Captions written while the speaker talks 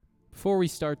Before we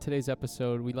start today's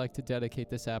episode, we'd like to dedicate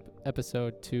this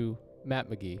episode to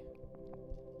Matt McGee.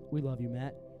 We love you,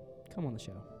 Matt. Come on the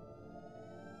show.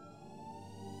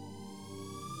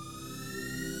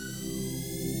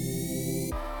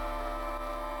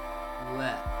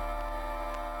 Let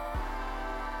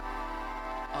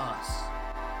us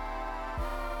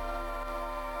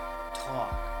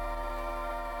talk.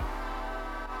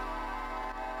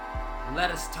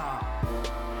 Let us talk.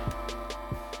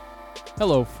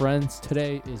 Hello, friends.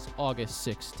 Today is August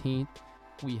 16th.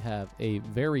 We have a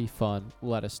very fun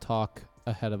Let Us Talk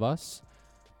ahead of us.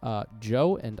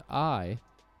 Joe and I,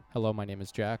 hello, my name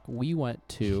is Jack. We went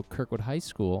to Kirkwood High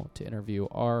School to interview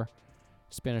our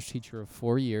Spanish teacher of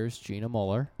 4 years, Gina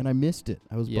Muller. And I missed it.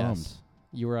 I was bummed.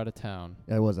 You were out of town.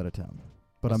 I was out of town.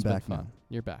 But It's I'm been back fun. now.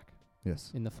 You're back Yes.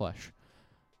 in the flesh.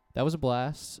 That was a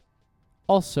blast.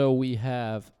 Also, we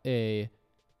have a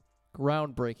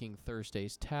groundbreaking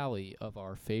Thursday's tally of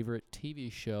our favorite TV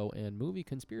show and movie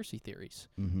conspiracy theories.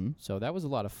 Mm-hmm. So that was a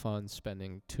lot of fun,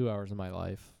 spending 2 hours of my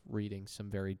life reading some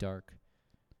very dark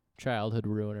childhood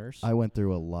ruiners. I went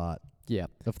through a lot Yeah.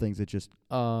 of things that just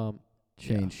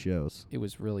changed shows. It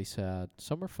was really sad.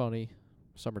 Some are funny.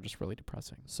 Some are just really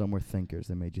depressing. Some were thinkers.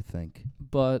 They made you think.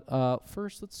 But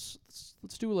first, let's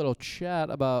do a little chat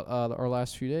about our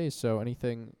last few days. So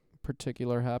anything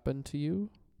particular happened to you?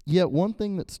 Yeah, one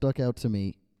thing that stuck out to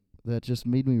me that just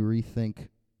made me rethink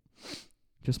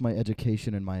just my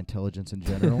education and my intelligence in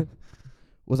general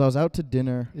was I was out to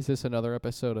dinner. Is this another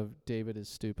episode of David is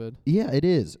Stupid? Yeah, it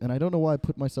is. And I don't know why I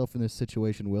put myself in this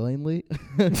situation willingly,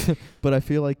 but I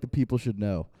feel like the people should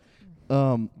know.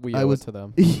 We I owe was it to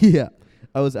them. Yeah.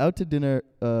 I was out to dinner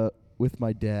with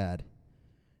my dad,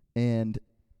 and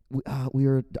we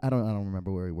were I don't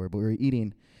remember where we were, but we were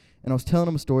eating, and I was telling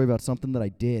him a story about something that I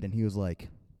did, and he was like,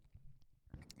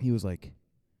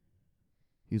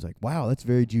 "Wow, that's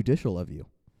very judicial of you."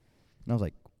 And I was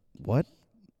like, "What?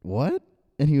 What?"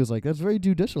 And he was like, "That's very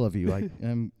judicial of you.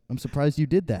 I'm surprised you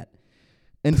did that."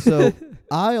 And so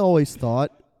I always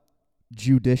thought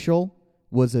judicial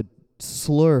was a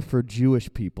slur for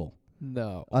Jewish people.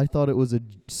 No. I thought it was a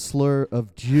slur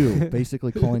of Jew,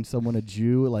 basically calling someone a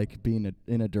Jew, like being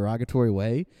in a derogatory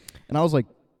way. And I was like,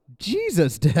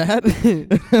 Jesus, Dad.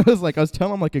 I was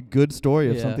telling him like a good story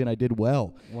of something I did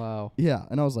well. Wow. Yeah.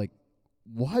 And I was like,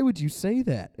 why would you say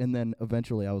that? And then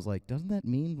eventually I was like, doesn't that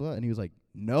mean what? And he was like,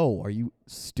 no, are you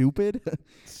stupid?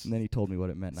 And then he told me what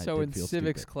it meant. And So I in did feel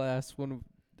civics stupid. class, when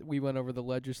we went over the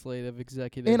legislative,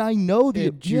 executive, And I know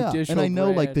the judicial and I know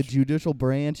like the branch. judicial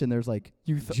branch, and there's like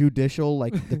you judicial,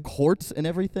 like the courts and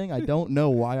everything. I don't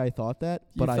know why I thought that,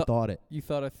 You but I thought- thought it. you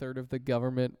thought a third of the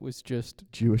government was just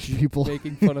Jewish people.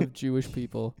 making fun of Jewish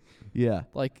people, Yeah.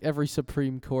 like every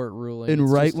Supreme Court ruling. And it's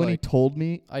right just when he like, told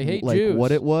me I hate like Jews.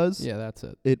 what it was, yeah, that's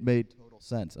it. it made total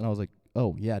sense. And I was like,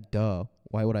 oh, yeah, duh.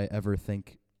 Why would I ever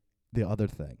think the other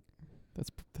thing?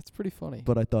 That's pretty funny.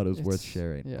 But I thought it was worth It's-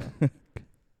 sharing. Yeah.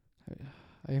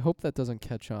 I hope that doesn't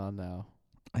catch on now.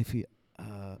 I feel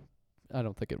I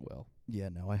don't think it will. yeah,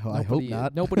 no, I hope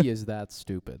not. Nobody is that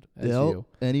stupid as you.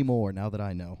 Anymore now that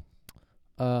I know.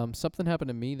 Something happened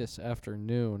to me this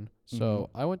afternoon. So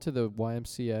I went to the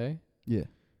YMCA Yeah.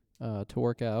 to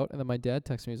work out, and then my dad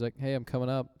texted me. He's like, "Hey, I'm coming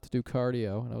up to do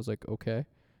cardio," and I was like, "Okay."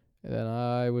 And then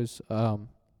I was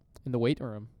in the weight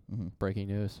room. Breaking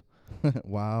news.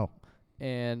 Wow.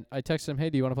 And I texted him,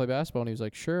 "Hey, do you want to play basketball?" And he was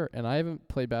like, "Sure." And I haven't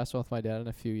played basketball with my dad in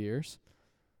a few years.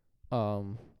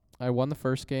 I won the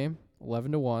first game,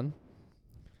 11-1.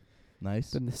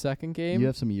 Nice. Then the second game, You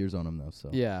have some years on him though, so.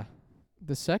 yeah,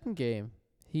 the second game,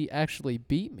 he actually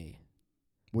beat me.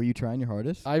 Were you trying your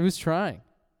hardest? I was trying.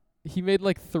 He made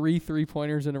like 3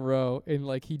 3-pointers in a row, and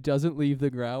like he doesn't leave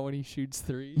the ground when he shoots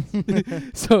threes.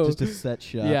 So just a set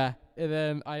shot. yeah, and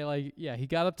then he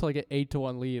got up to like an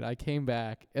 8-1 lead. I came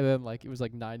back, and then like it was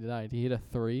like 9-9. He hit a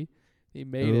 3. He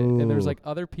made it, and there's Ooh. like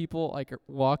other people like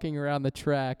walking around the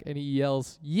track, and he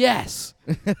yells, "Yes!"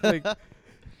 Like,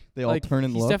 They all like, turn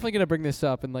and he's look. definitely gonna bring this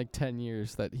up in like 10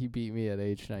 years that he beat me at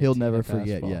age 19. He'll never at forget.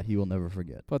 basketball. Yeah, he will never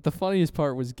forget. But the funniest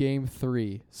part was game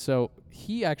 3. So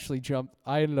he actually jumped.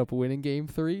 I ended up winning game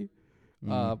 3.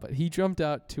 But he jumped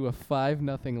out to a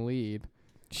 5-0 lead.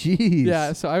 Jeez.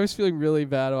 Yeah, so I was feeling really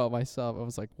bad about myself. I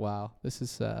was like, wow, this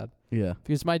is sad. Yeah.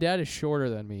 Because my dad is shorter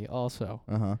than me also.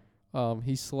 Uh-huh.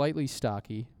 He's slightly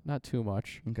stocky, not too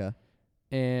much. Okay.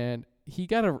 And he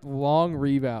got a long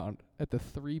rebound at the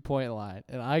 3-point line.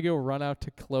 And I go run out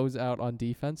to close out on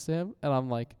defense to him. And I'm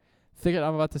like, thinking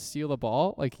I'm about to steal the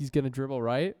ball. Like, he's going to dribble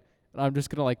right. And I'm just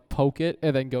going to, like, poke it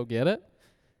and then go get it.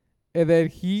 And then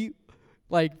he,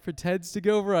 like, pretends to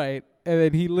go right. and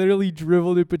then he literally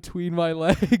dribbled it between my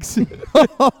legs,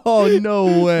 Oh,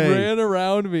 no way. ran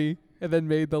around me, and then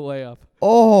made the layup.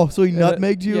 Oh, so he And then-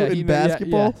 nutmegged you yeah, in he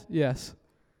basketball? Yes.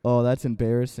 Oh, that's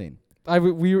embarrassing.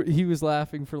 He was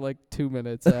laughing for like 2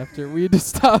 minutes after we had to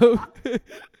stop.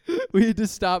 We had to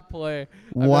stop play.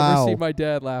 I've never Wow. seen my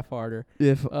dad laugh harder.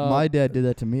 If my dad did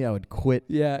that to me, I would quit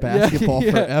Yeah, basketball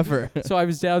yeah. forever. So I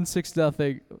was down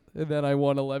 6-0, and then I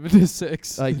won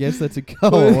 11-6. I guess that's a go.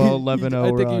 Well,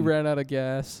 11-0 I think he run. ran out of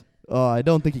gas. Oh, I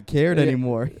don't think he cared Yeah.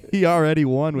 anymore. He already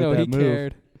won with No, that he move.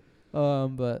 cared.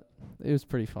 But it was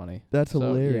pretty funny. That's So, yeah.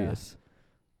 hilarious.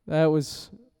 That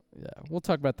was, yeah. We'll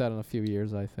talk about that in a few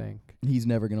years, I think. He's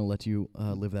never going to let you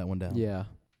live that one down. Yeah.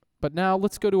 But now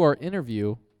let's go to our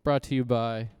interview, brought to you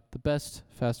by the best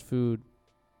fast food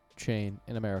chain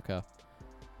in America,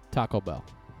 Taco Bell.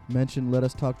 Mention Let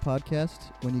Us Talk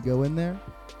podcast when you go in there.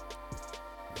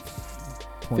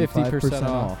 50%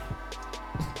 off.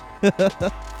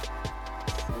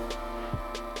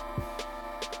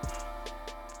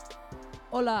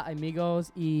 Hola,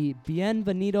 amigos, y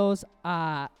bienvenidos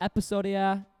a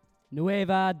episodia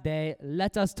nueva de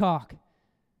Let Us Talk.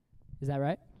 Is that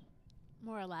right?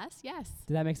 More or less, yes.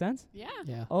 Did that make sense? Yeah.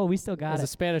 Yeah. Oh, we still got As a it.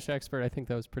 Spanish expert, I think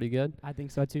that was pretty good. I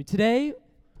think so too. Today,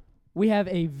 we have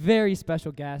a very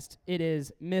special guest. It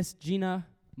is Miss Gina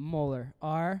Moeller,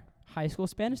 our high school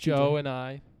Spanish Joe teacher. and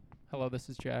I, hello, this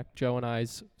is Jack. Joe and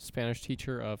I's Spanish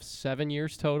teacher of 7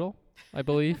 years total, I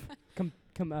believe.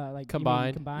 Like you mean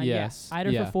Combined? combined? Yes. Yeah. I had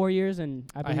her Yeah. for 4 years, and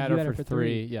I I believe had you her had for her for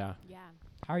 3. Yeah. Yeah.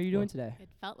 How are you doing today? It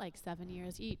felt like 7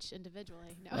 years each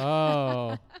individually. No.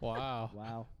 Oh, wow.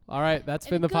 Wow. All right, that's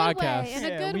In been a the good podcast. way, in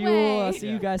a good we will way. see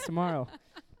you guys tomorrow.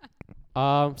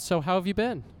 So how have you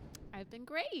been? I've been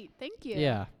great. Thank you.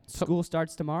 Yeah. School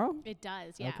starts tomorrow? It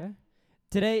does, yeah. Okay.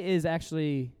 Today is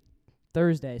actually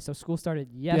Thursday, so school started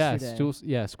yesterday.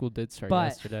 Yeah, school did start But-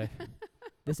 yesterday.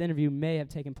 This interview may have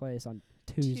taken place on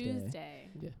Tuesday.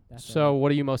 That's So right.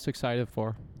 what are you most excited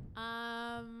for?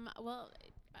 Well,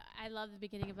 I love the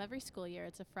beginning of every school year.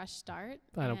 It's a fresh start.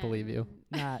 I don't believe you.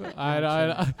 Not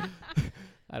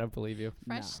I don't believe you.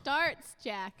 Fresh Nah. starts,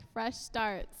 Jack. Fresh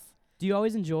starts. Do you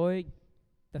always enjoy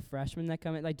the freshmen that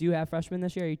come in? Like, do you have freshmen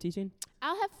this year? Are you teaching?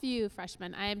 I'll have few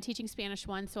freshmen. I am teaching Spanish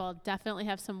 1, so I'll definitely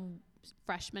have some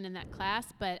freshmen in that class,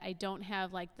 but I don't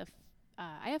have like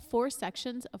I have 4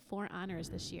 sections of 4 honors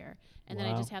this year, and then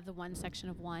I Wow. just have the 1 section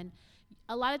of 1.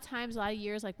 A lot of times, a lot of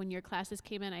years, like when your classes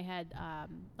came in, I had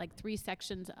like 3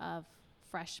 sections of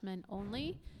freshmen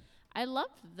only. I love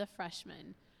the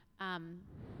freshmen.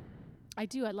 I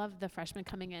do. I love the freshmen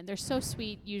coming in. They're so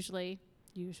sweet usually,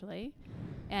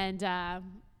 and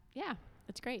yeah,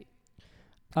 it's great.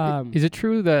 Is it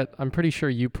true that I'm pretty sure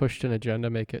you pushed an agenda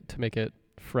to make it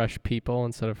fresh people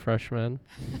instead of freshmen?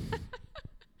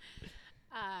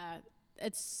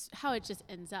 It's how it just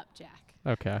ends up, Jack.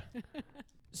 Okay.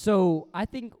 So I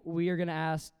think we are going to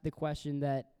ask the question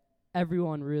that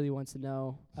everyone really wants to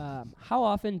know. How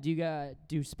often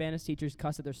do Spanish teachers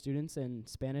cuss at their students in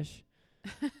Spanish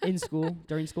in school,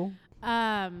 during school?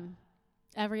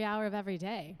 Every hour of every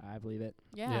day. I believe it.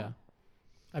 Yeah.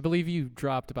 I believe you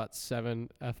dropped about 7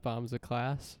 F-bombs a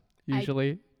class, I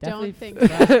usually. Definitely Don't think fre-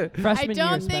 so. I freshman year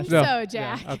don't think especially. so,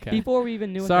 Jack. Yeah, okay. Before we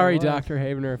even knew Sorry, what that was. Dr.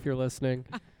 Havener, if you're listening.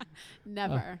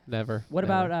 Never. Never. What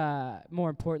never. about, more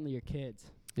importantly, your kids?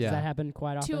 Does Yeah. that happen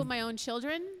quite often? 2 of my own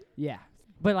children. Yeah.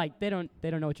 But, like, they don't know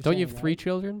what you're Don't saying, you have 3 right?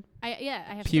 children? I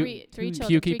have Pu- three Pukey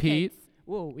children. 3 Pete? kids.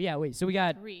 Whoa, yeah, wait. So we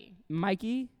got 3.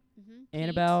 Mikey, Mm-hmm.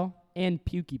 Annabelle, and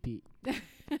Pukey Pete.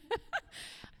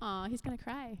 Aw, he's gonna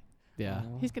cry. Yeah.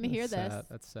 Oh, He's gonna hear That's this. sad.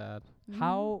 That's sad. Mhm.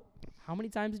 How many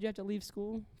times did you have to leave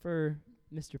school for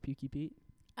Mr. Pukey Pete?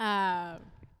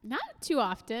 Not too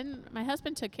often. My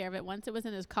husband took care of it once. It was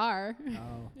in his car.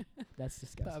 Oh, that's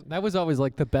disgusting. That was always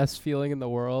like the best feeling in the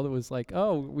world. It was like,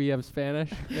 oh, we have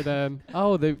Spanish, and then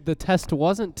oh, the test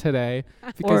wasn't today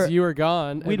because Or you were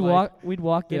gone. and, We'd like,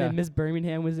 walk in yeah. and Miss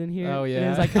Birmingham was in here. Oh, And it yeah.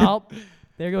 was like, oh,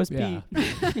 there goes Yeah.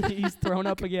 Pete. He's thrown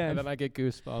up and again. then I get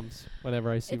goosebumps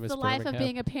whenever I see It's Miss the life of Birmingham.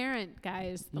 being a parent,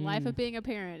 guys. The life Mm. of being a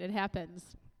parent. It happens.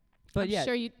 But I'm yeah,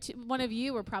 sure one of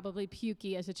you were probably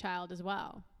pukey as a child as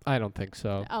well. I don't think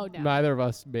so. Oh no. Neither of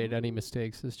us made any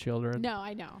mistakes as children. No,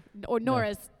 I know. Nor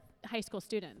as high school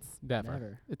students.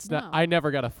 Never. It's No. not. I never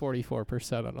got a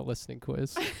 44% on a listening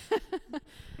quiz.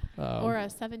 Or a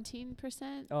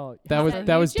 17%. oh, that Is was that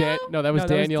that you, was Joe? no, that was No,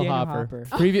 that was Daniel Daniel Hopper.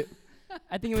 Hopper.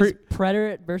 I think it was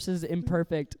preterite versus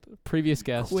imperfect Previous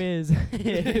guest. quiz.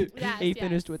 He Yes,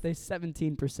 finished yes. with a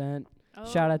 17%.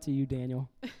 Oh. Shout out to you, Daniel.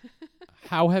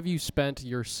 How have you spent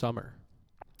your summer?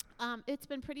 It's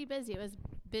been pretty busy. It was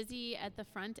busy at the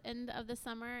front end of the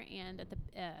summer and at the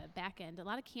back end. A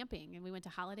lot of camping, and we went to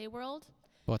Holiday World.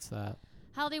 What's that?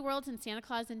 Holiday World's in Santa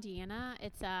Claus, Indiana.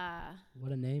 It's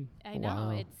What a name. I know Wow.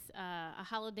 it's a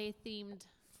holiday themed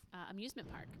amusement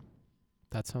park.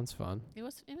 That sounds fun. It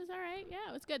was all right. Yeah,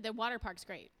 it was good. The water park's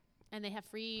great, and they have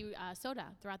free soda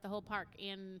throughout the whole park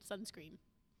and sunscreen.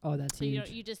 Oh, that's So huge.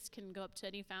 you just can go up to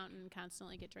any fountain and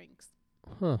constantly get drinks.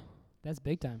 Huh. That's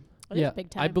big time. It is Yeah, big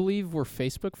time. I believe we're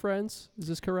Facebook friends. Is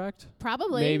this correct?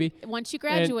 Probably. Maybe. Once you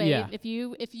graduate, yeah. if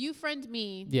you friend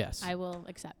me, Yes. I will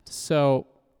accept. So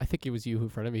I think it was you who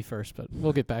friended me first, but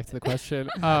we'll get back to the question.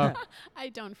 I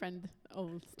don't friend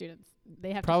old students.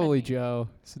 They have Probably to friend me. Joe,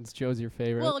 since Joe's your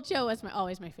favorite. Well, Joe was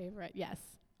always my favorite. Yes,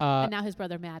 Uh, and now his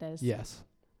brother Matt is. yes.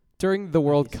 During the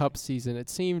World Nice. Cup season, it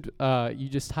seemed you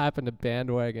just happened to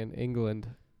bandwagon England.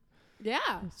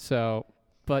 Yeah. So,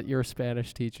 but you're a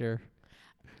Spanish teacher.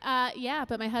 Yeah,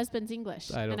 but my husband's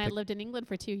English, I don't and I think- lived in England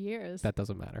for 2 years. That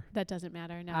doesn't matter. That doesn't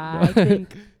matter. No. I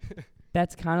think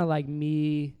that's kind of like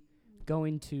me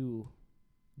going to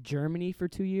Germany for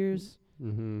 2 years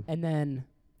Mm-hmm. and then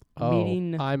Oh,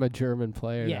 meeting. I'm a German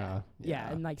player Yeah, now.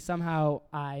 yeah, and like somehow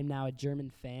I'm now a German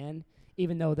fan,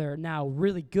 even though they're now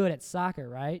really good at soccer,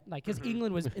 right? Like, because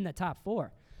England was in the top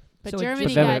 4. but so it Germany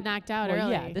just- But then got it- knocked out Well,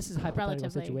 early. yeah, this is a hypothetical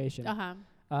relatively. situation.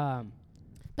 Uh-huh.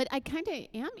 But I kind of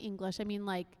am English. I mean,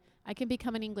 like, I can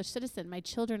become an English citizen. My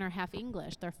children are half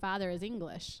English. Their father is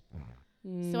English.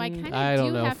 So I kind I of don't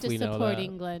do know have if to we know support that.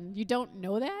 England. You don't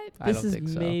know that? I This don't is think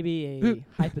so. maybe a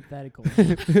hypothetical.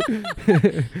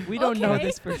 We don't know Okay.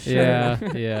 this for sure. Yeah,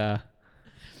 yeah.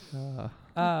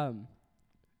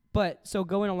 But so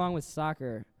going along with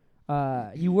soccer,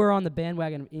 you were on the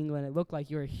bandwagon of England. It looked like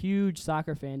you were a huge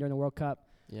soccer fan during the World Cup,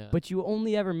 Yeah. but you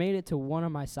only ever made it to one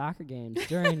of my soccer games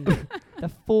during the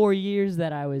 4 years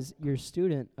that I was your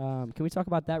student. Can we talk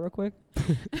about that real quick?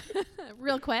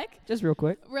 Real quick. Just real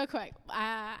quick. Real quick.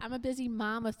 I'm a busy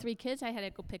mom of 3 kids. I had to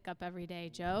go pick up every day,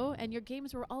 Joe. And your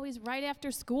games were always right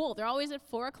after school. They're always at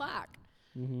 4 o'clock.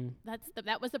 Mm-hmm.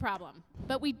 That was the problem.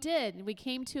 But we did. We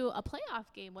came to a playoff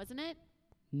game, wasn't it?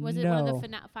 Was no. it one of the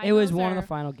finals? It was one of the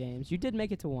final games. You did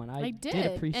make it to one. I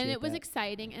did appreciate and it was that.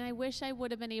 exciting. And I wish I would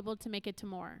have been able to make it to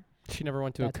more. She never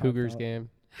went to That's a how it Cougars felt. game.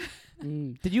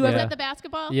 Did you Was ever? that the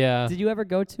basketball? Yeah. Did you ever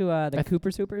go to the I Cooper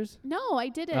Supers? No, I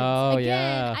didn't. Oh, Again,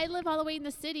 yeah. I live all the way in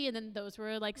the city, and then those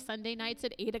were like Sunday nights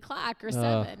at 8 o'clock or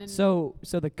Uh, 7. And So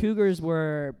the Cougars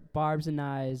were Barb's and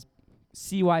I's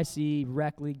CYC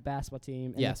rec league basketball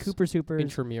team, and Yes. the Cooper Supers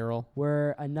Intramural.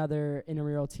 were another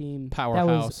intramural team that was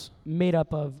Powerhouse. made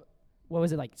up of, what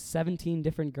was it, like 17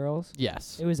 different girls?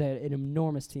 Yes. It was an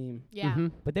enormous team, yeah,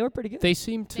 Mhm. but they were pretty good. They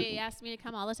seemed to. they asked me to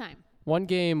come all the time. One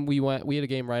game we had a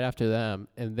game right after them,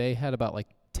 and they had about like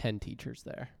 10 teachers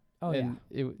there. oh, and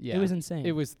yeah. yeah. It was insane.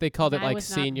 It was. They called it I like was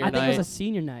not- senior I think night. it was a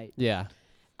senior night. Yeah.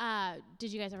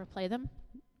 Did you guys ever play them?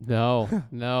 No,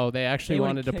 no. They actually They would've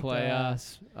wanted to kicked play our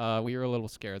us. We were a little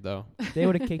scared though. They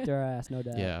would have kicked our ass, no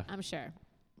doubt. Yeah. I'm sure.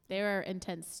 They were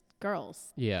intense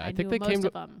girls. Yeah. I think knew they most came to.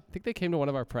 of them. I think they came to one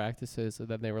of our practices, and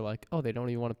then they were like, "Oh, they don't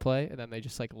even want to play," and then they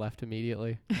just like left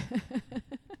immediately.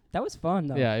 That was fun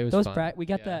though. Yeah, it was Those fun. we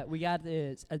got Yeah.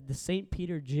 the St.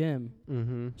 Peter gym.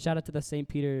 Mm-hmm. Shout out to the St.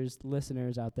 Peter's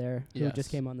listeners out there who Yes. just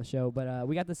came on the show. But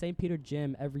we got the St. Peter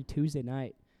gym every Tuesday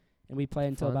night, and we play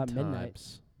until about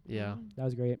midnight. Yeah. That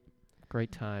was great.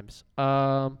 Great times.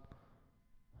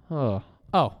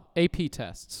 AP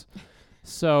tests.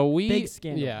 So we Big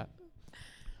scandal. Yeah.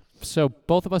 So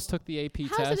both of us took the AP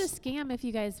How's test. it a scam if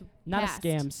you guys Not passed a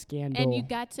scam, scandal. and you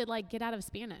got to like get out of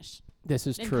Spanish This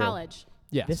is in true. college?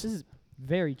 Yes. This is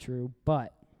very true,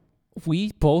 but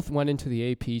We both went into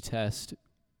the AP test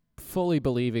fully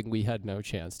believing we had no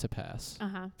chance to pass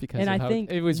because and of I how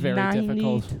think it was very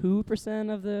difficult.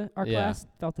 92% of our Yeah. class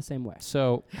felt the same way.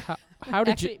 So how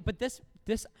did Actually, you? but this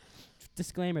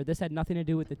disclaimer, this had nothing to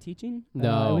do with the teaching. it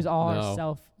No, was all no. our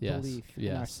self-belief Yes, in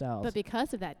yes. ourselves. But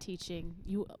because of that teaching,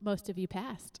 most of you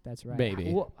passed. That's right.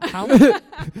 Maybe. How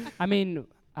I mean,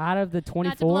 out of the Not to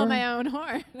 24, blow my own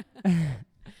horn.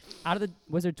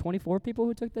 was there 24 people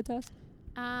who took the test?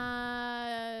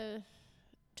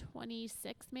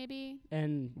 26 maybe.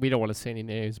 And We don't want to say any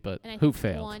names, but And I who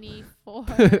think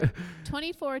failed?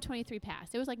 24 or 23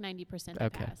 passed. It was like 90%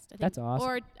 that Okay. passed. I think. That's awesome.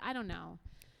 Or I don't know.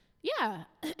 Yeah,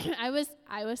 I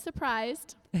was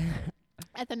surprised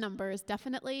at the numbers.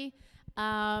 Definitely.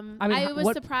 I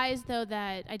was surprised though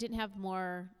that I didn't have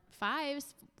more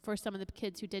 5s for some of the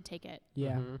kids who did take it.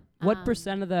 yeah. Mhm. What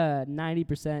percent of the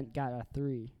 90% got a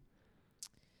 3?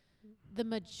 The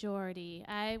majority,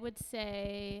 I would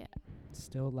say,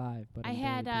 Still alive, but I I'm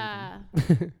had.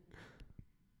 barely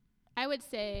I would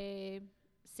say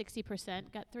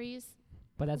 60% got 3s.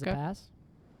 But that's Okay. a pass.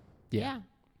 Yeah.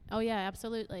 Oh yeah,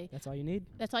 absolutely. That's all you need.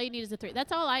 That's all you need is a 3.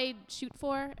 That's all I shoot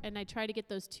for, and I try to get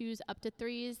those 2s up to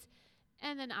 3s.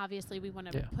 And then obviously we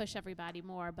want to Yeah. push everybody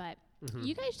more, but Mhm.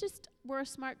 you guys just were a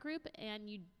smart group, and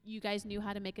you guys knew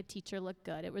how to make a teacher look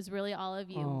good. It was really all of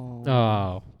you. Oh.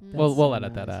 Oh, Mm. we'll That's we'll so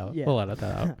edit that nice. out. Yeah. We'll edit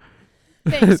that out.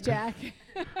 Thanks, Jack.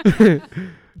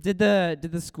 Did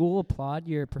the school applaud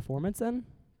your performance then?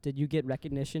 Did you get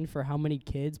recognition for how many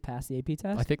kids passed the AP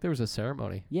test? I think there was a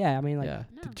ceremony. Yeah, I mean like Yeah.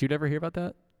 No. Did you ever hear about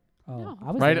that? oh, No.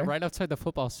 I was Right, there. right outside the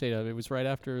football stadium. It was right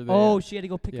after the. Oh, she had to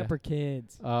go pick yeah. up her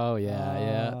kids. Oh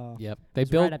yeah, Oh. yep. They It's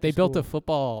right built after they built a school.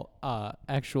 football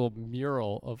actual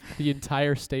mural of the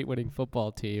entire state-winning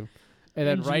football team, and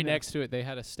then And right Gina. next to it they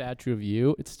had a statue of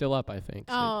you. It's still up, I think.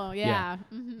 So Oh yeah.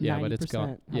 Mhm. Yeah, but it's gone.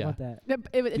 90%. How Yeah. about that?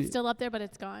 It's still up there, but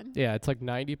it's gone. yeah, it's like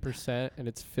 90%, and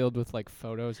it's filled with like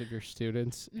photos of your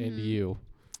students and Mhm. you.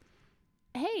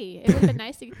 Hey, it would have been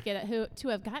nice to to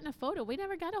have gotten a photo. We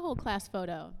never got a whole class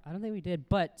photo. I don't think we did.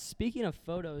 But speaking of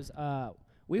photos,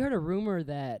 we heard a rumor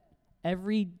that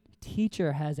every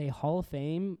teacher has a Hall of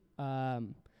Fame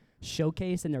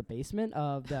showcase in their basement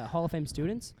of the Hall of Fame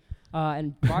students.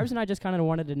 And Barbs and I just kind of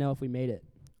wanted to know if we made it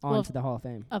Well, onto the Hall of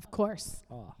Fame. Of course.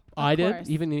 Oh. I course. did,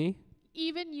 even me.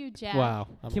 Even you, Jack. Wow,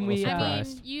 I'm Can a little we, I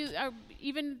surprised. mean, you are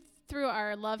even through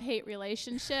our love-hate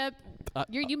relationship. Uh,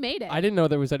 You made it. I didn't know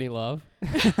there was any love.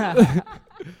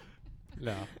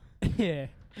 No. Yeah.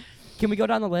 Can we go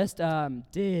down the list?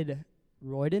 Did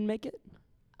Royden make it?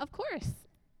 Of course.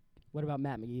 What about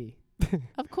Matt McGee?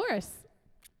 Of course.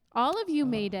 All of you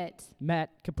made it. Matt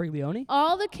Capriglione?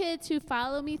 All the kids who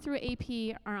follow me through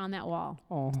AP are on that wall.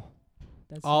 Oh,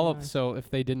 that's All so of nice. so if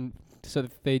they didn't, so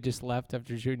if they just left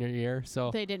after junior year, so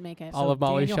They didn't make it. all So of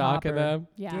Molly Daniel Shock Hopper- and them,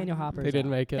 Yeah. Daniel Hopper. they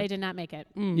didn't make They it. did not make it.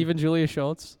 Even Julia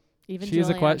Schultz. Even She's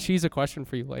Julia. she's a question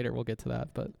for you later. We'll get to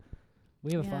that, but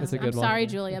We have a Yeah. fun. That's a I'm good one. sorry,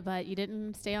 Julia, but you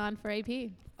didn't stay on for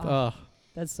AP. oh,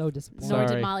 That's so disappointing. Nor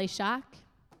Sorry. did Molly Shock.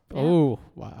 Yeah. oh,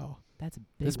 wow. That's a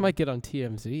big This one. might get on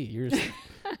TMZ. You're just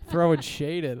throwing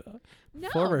shade at No.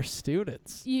 former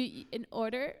students. You in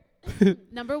order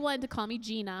number 1 to call me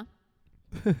Gina.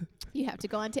 You have to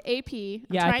go on to AP.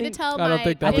 Yeah, I I'm trying think- to tell I don't my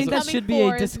think that I was think that incoming should be a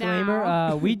fours disclaimer.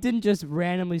 now. We didn't just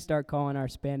randomly start calling our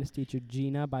Spanish teacher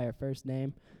Gina by her first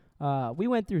name. We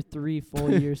went through 3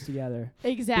 full years together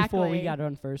Exactly. before we got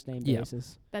on first name Yeah.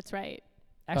 basis. That's right.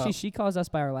 Actually, she calls us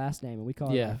by our last name, and we call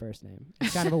her by Yeah. our first name.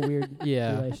 It's kind of a weird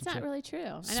Yeah. relationship. That's not really true.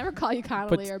 I never call you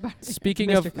Connolly or Barney. Speaking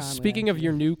Mr. of Conley, speaking of actually.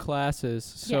 your new classes,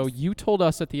 so Yes. you told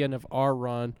us at the end of our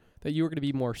run that you were going to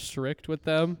be more strict with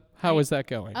them. How Right. is that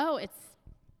going? Oh, it's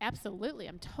absolutely.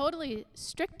 I'm totally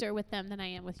stricter with them than I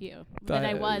am with you. Than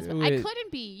I That- was. I wait.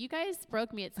 couldn't be. You guys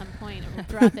broke me at some point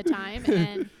throughout the time,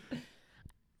 and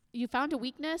you found a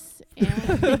weakness, and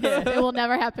it will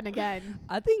never happen again.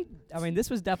 I mean, this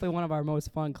was definitely one of our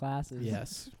most fun classes.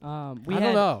 Yes. We I had,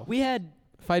 don't know. We had.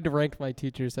 If I had to rank my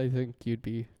teachers, I think you'd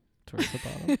be towards the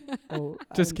bottom. Oh,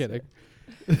 I Just wouldn't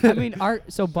kidding. say- I mean,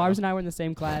 so Barb's and I were in the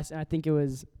same class, and I think it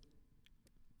was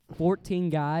 14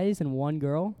 guys and 1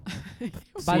 girl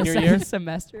by the Senior second year?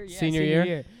 semester. Yeah, Senior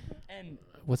year? And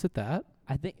Was it that?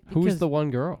 I think Who was because- the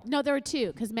one girl? No, there were 2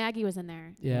 because Maggie was in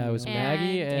there. Yeah, it was And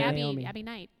Maggie and Abby, Naomi. Abby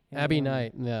Knight and Abby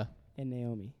Naomi. Knight. Yeah. and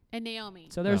Naomi. and Naomi.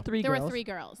 So there's Oh. 3 There girls. were 3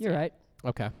 girls. You're yeah. right.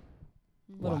 Okay. A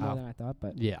little Wow. more than I thought,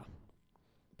 but Yeah.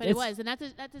 But it It's- was, and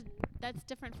that's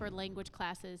different for language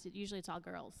classes. Usually it's all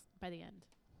girls by the end.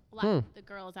 A lot Hmm. of the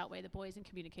girls outweigh the boys in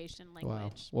communication Wow.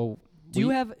 language. Well, do you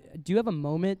have a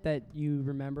moment that you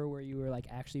remember where you were like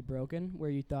actually broken, where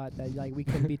you thought that like we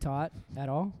couldn't be taught at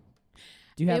all?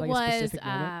 Do you have It like was, a specific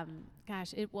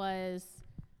moment? it was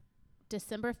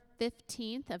December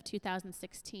 15th of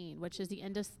 2016, which is the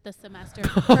end of the semester.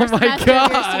 Oh first my semester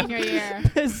God. of your senior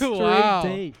year. Straight Wow.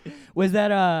 date. Was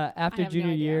that after have no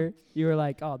junior idea. year? You were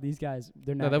like, oh, these guys,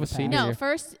 they're not. that gonna was pass. senior No, year.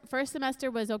 first semester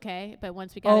was okay, but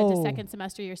once we got into Oh. second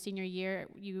semester, your senior year,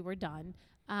 you were done.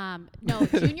 No,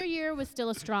 junior year was still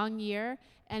a strong year,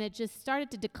 and it just started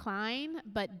to decline.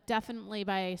 But definitely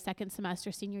by second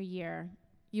semester, senior year,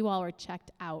 you all were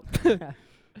checked out.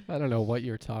 I don't know what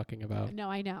you're talking about. No,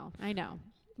 I know.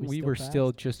 We We still were passed?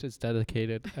 still just as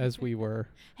dedicated as we were.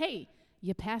 Hey,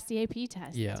 you passed the AP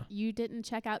test. Yeah. You didn't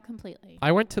check out completely.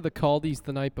 I went to the Caldies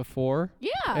the night before,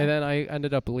 Yeah. and then I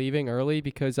ended up leaving early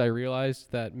because I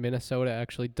realized that Minnesota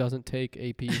actually doesn't take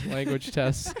AP language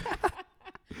tests.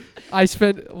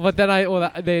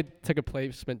 They took a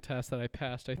placement test that I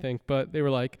passed, I think, but they were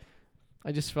like,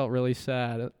 I just felt really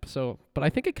sad. So, but I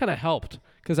think it kind of helped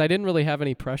because I didn't really have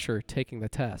any pressure taking the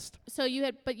test. So you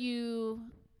had, but you,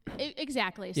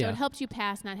 exactly. So Yeah. it helps you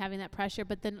pass not having that pressure.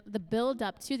 But then the build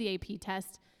up to the AP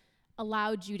test,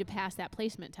 allowed you to pass that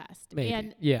placement test Maybe.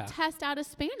 and Yeah. test out of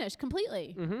Spanish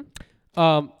completely. Mm-hmm.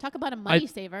 Talk about a money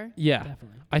saver. Yeah.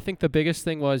 Definitely. I think the biggest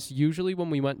thing was usually when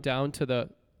we went down to the,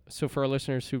 so for our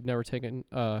listeners who've never taken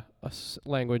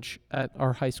language at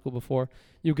our high school before,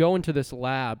 you go into this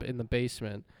lab in the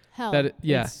basement. Hell,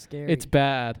 It's scary. It's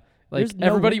bad. Like There's no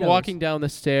everybody windows. walking down the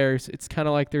stairs, it's kind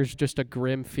of like there's just a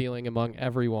grim feeling among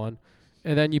everyone.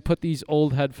 And then you put these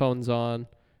old headphones on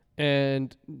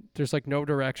and there's like no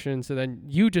directions. And then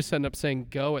you just end up saying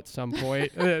go at some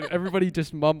point. And then everybody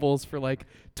just mumbles for like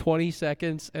 20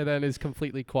 seconds and then is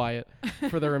completely quiet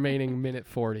for the remaining minute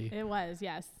 40. it was,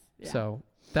 yes. Yeah. So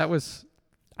that was,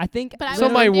 I think. But I So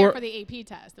was my not there wor- for the AP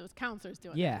test. It was counselors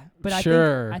doing Yeah, it. but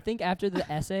Sure. I think after the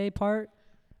essay part,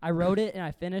 I wrote it and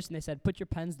I finished, and they said put your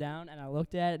pens down, and I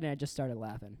looked at it and I just started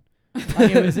laughing.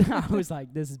 Like it was, I was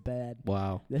like, this is bad.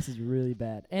 wow. This is really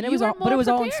bad. And it You was were all, but more it was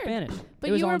all in prepared. Spanish. But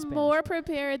it was you all were in Spanish. more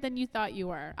prepared than you thought you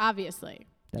were, obviously.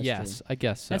 That's yes, true. I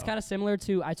guess so. That's kind of similar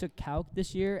to I took calc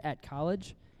this year at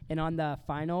college, and on the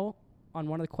final, on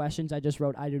one of the questions, I just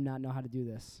wrote, I do not know how to do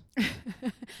this. And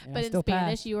I But in still Spanish,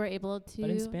 passed. you were able to But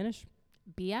in Spanish,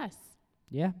 BS.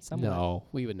 yeah, somewhat. No,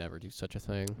 we would never do such a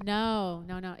thing. No.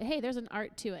 Hey, there's an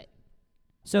art to it.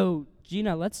 So,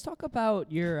 Gina, let's talk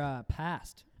about your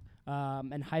past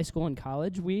in high school and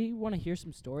college. We want to hear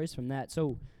some stories from that.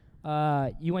 So,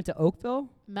 you went to Oakville?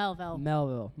 Melville.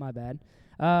 Melville, my bad.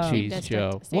 Jeez, district,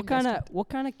 Joe. same What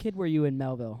kind of kid were you in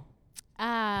Melville?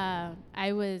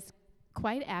 I was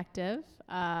quite active.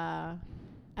 I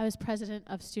was president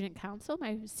of student council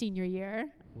my senior year.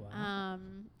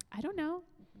 I don't know.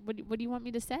 What do you want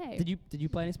me to say? Did you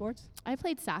play any sports? I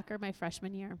played soccer my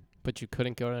freshman year. But you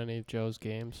couldn't go to any of Joe's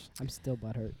games. I'm still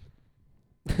butthurt.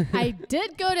 I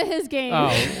did go to his game. Oh,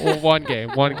 well, one game.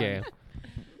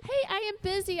 Hey, I am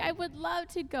busy. I would love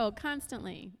to go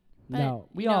constantly. But, No,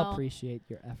 we you all know, appreciate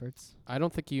your efforts. I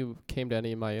don't think you came to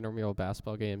any of my intramural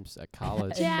basketball games at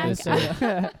college. In Jack.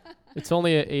 Minnesota. It's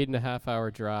only an 8.5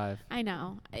 hour drive. I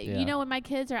know. Yeah. You know, when my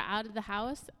kids are out of the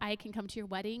house, I can come to your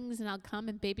weddings and I'll come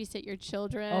and babysit your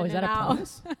children. Oh, is that a and I'll-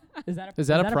 promise? Is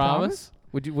that a promise?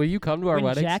 Will you come to our When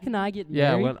weddings? Jack and I get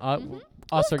Yeah, married, when Mhm.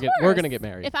 us Of are we're gonna course. get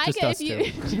married. If I Just get us if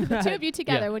two. you the two of you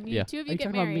together, when you yeah. two of are you you get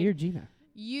talking about me or married, Gina?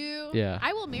 Yeah.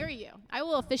 I will marry you. I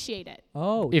will officiate it.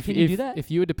 Oh, If can you do that?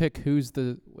 if you had to pick who's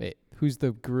the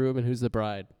groom and who's the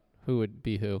bride, who would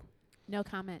be who? No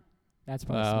comment. That's Oh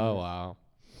probably smart. wow.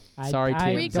 I- Sorry, I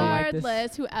Tim. don't like this.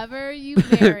 Regardless, whoever you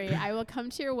marry, I will come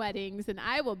to your weddings and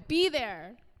I will be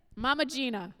there. Mama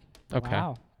Gina. Okay.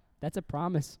 Wow, that's a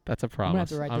promise. That's a gonna have promise.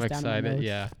 to write I'm this down in my excited. notes.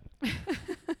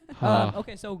 Yeah.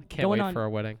 Okay, so Can't going wait on for our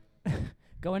wedding.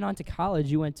 going on to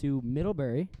college, you went to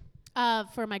Middlebury.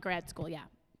 For my grad school, yeah.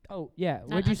 Oh yeah, Not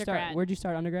where'd you start? undergrad. Where'd you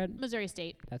start undergrad? Missouri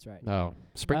State. That's right. Oh,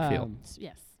 Springfield.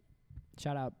 Yes.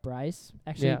 Shout out Bryce.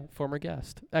 Actually, Yeah, former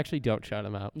guest. Actually, don't shout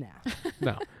him out. nah.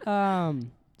 No.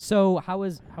 So how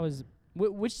was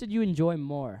which did you enjoy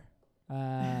more?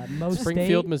 Mo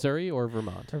Springfield, State Missouri, or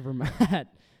Vermont? or Vermont?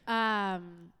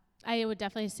 I would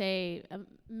definitely say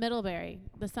Middlebury.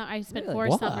 I spent Really? 4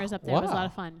 Wow. summers up there. It was a lot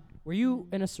of Wow. fun. Were you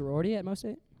in a sorority at Mo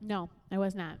State? No, I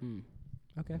was not.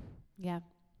 Okay. Yeah.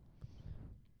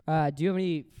 Do you have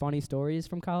any funny stories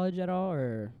from college at all,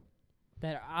 or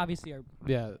that obviously are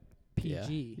Yeah.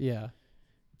 PG? Yeah.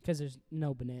 Because there's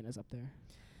no bananas up there.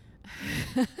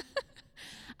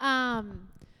 I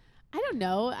don't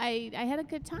know. I had a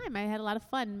good time. I had a lot of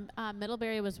fun.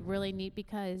 Middlebury was really neat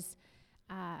because,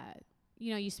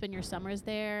 you spend your summers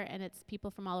there, and it's people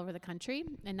from all over the country,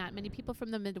 and not many people from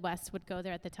the Midwest would go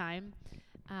there at the time.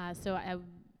 So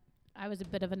I was a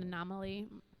bit of an anomaly.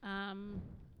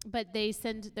 But they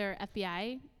send their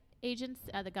FBI agents.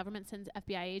 The government sends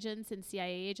FBI agents and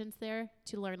CIA agents there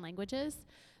to learn languages.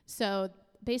 So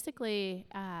basically,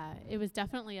 it was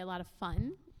definitely a lot of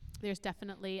fun. There's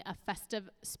definitely a festive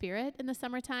spirit in the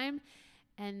summertime.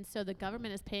 And so the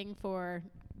government is paying for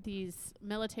these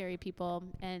military people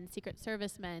and Secret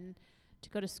Service men to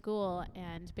go to school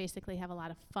and basically have a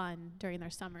lot of fun during their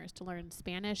summers to learn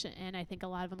Spanish. And I think a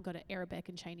lot of them go to Arabic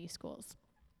and Chinese schools.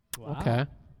 Okay.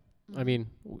 I mean,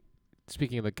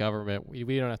 speaking of the government, we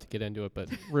don't have to get into it, but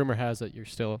rumor has it you're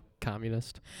still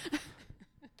communist.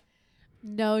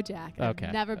 No, Jack. Okay,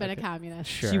 I've never been a okay. communist.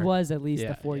 Sure. She was at least Yeah,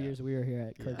 the 4 yeah. years we were here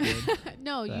at Yeah. Kirkwood.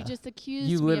 No, you Yeah. just accused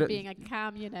You me liter- of being a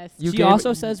communist. You She gave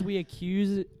also it- says we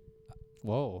accuse.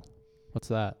 Whoa. What's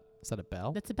that? Is that a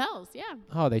bell? That's the bells, yeah.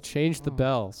 Oh, they changed the Oh.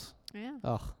 bells. Yeah.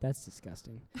 Ugh. That's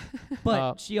disgusting. But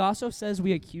Uh, she also says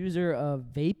we accuse her of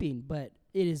vaping, but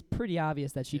it is pretty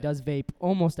obvious that she Yeah. does vape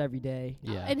almost every day.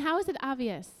 Yeah. And how is it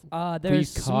obvious?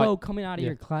 There's caught- smoke coming out of yeah.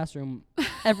 your classroom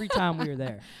every time we were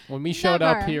there. When we showed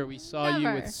up Never. here, we saw you with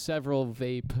Never. several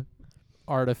vape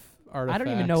artifacts. I don't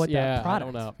even know what yeah, that product. I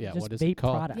don't know. Yeah, just what is vape it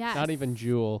called? product. Yes. Not even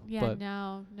Juul, Yeah, but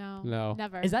no, No.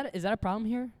 Is that a problem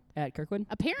here at Kirkwood?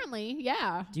 Apparently,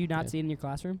 yeah. Do you not Yeah. see it in your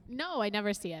classroom? No, I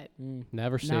never see it.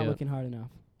 never see Not it. looking hard enough.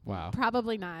 Wow.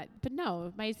 Probably not. But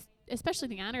no, especially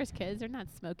the honors kids, they're not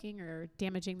smoking or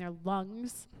damaging their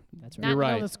lungs. That's Not right. in the right.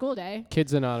 middle of the school day.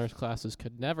 Kids in honors classes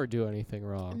could never do anything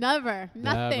wrong. Never.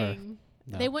 Nothing.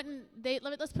 No. They wouldn't.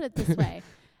 Let's put it this way.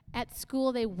 At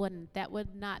school, they wouldn't. That would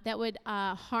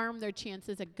harm their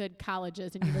chances at good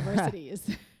colleges and universities.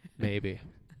 Maybe.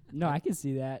 No, I can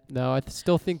see that. No, I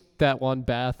still think that one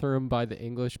bathroom by the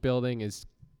English building is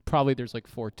probably there's like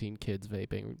 14 kids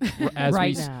vaping as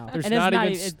right we now. there's And it's not even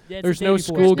it's there's the no day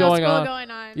before school There's no going school on.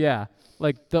 going on. Yeah.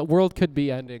 Like the world could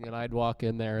be ending and I'd walk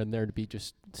in there and there'd be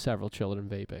just several children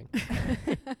vaping.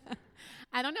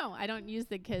 I don't know. I don't use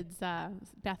the kids'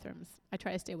 bathrooms. I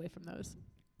try to stay away from those.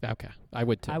 Okay. I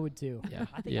would too. I would too. Yeah.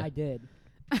 I think Yeah. I did.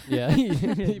 Yeah.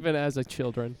 Even as a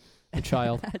child. As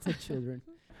a children.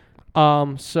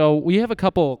 So we have a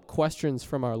couple questions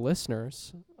from our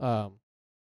listeners,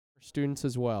 students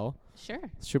as well. Sure.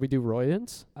 Should we do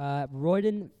Roydens?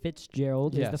 Royden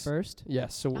Fitzgerald is the Yes. first.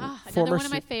 Yes. So Another former one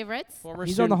of my favorites. former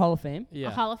He's on the student- Hall of Fame. A Yeah.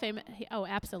 Hall of Fame. Oh,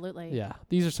 absolutely. Yeah.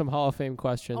 These are some Hall of Fame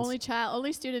questions.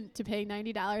 Only student to pay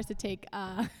 $90 to take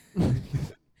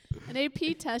an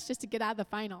AP test just to get out of the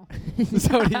final. Is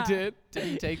that what he did? Did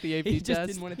he take the AP He just test?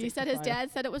 didn't want to He said his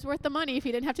dad said it was worth the money if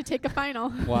he didn't have to take a final.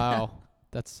 Wow.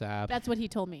 That's sad. That's what he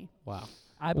told me. Wow.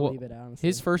 I Well, believe it, honestly.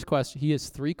 His first question, he has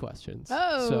 3 questions.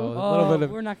 Oh. So a little bit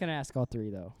of, we're not going to ask all 3,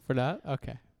 though. for that?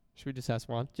 Okay. Should we just ask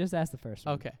one? Just ask the first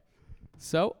one. Okay.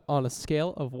 So on a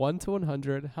scale of 1 to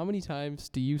 100, how many times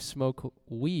do you smoke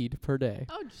weed per day?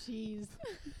 Oh, jeez.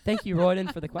 Thank you,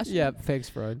 Royden, for the question. Yeah, thanks,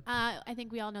 Freud. I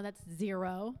think we all know that's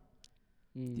 0.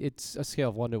 Mm. It's a scale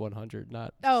of 1 to 100,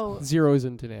 not Oh, 0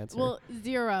 isn't an answer. well,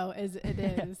 0 is it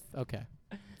is. Okay.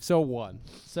 So 1.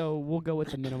 So we'll go with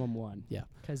the minimum 1. Yeah.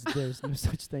 Because there's no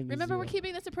such thing Remember, as we're 0.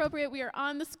 keeping this appropriate. We are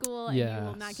on the school, and you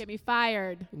will not Yes. get me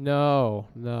fired. No,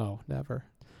 never.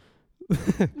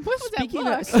 What was Speaking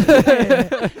that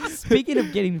look? of, speaking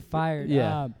of getting fired,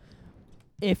 Yeah.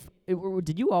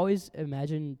 did you always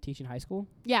imagine teaching high school?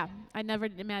 Yeah, I never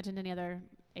imagined any other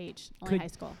age, only Could- high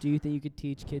school. Do you think you could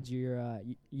teach kids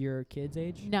your kids'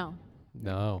 age? No,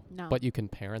 No. no. But you can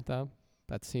parent them?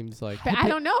 That seems like But I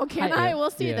don't know. Can I- I?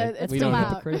 We'll see. Yeah, That it's That's we still don't still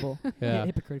know. out. hypocritical. yeah,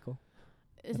 Hypocritical.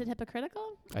 Is it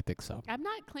hypocritical? I think so. I'm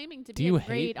not claiming to Do be you a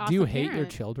great, hate do you awesome hate your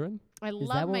parent. children? I that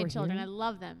love what my we're children. I hearing?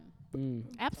 love them. Mm.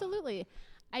 Absolutely.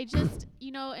 I just,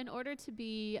 in order to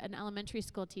be an elementary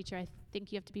school teacher, I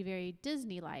think you have to be very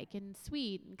Disney-like and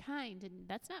sweet and kind, and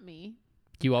that's not me.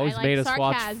 You always like made us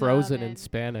watch sarcasm Frozen in and-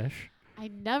 Spanish. I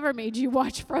never made you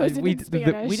watch Frozen we in d-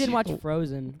 Spanish. We didn't watch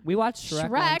Frozen. We watched Shrek,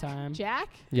 one time. Jack.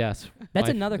 Yes. That's My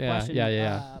f- another yeah, question. Yeah.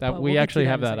 That but we we'll get actually to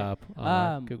have in a that up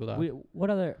on second. Google Doc. What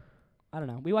other? I don't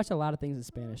know. We watched a lot of things in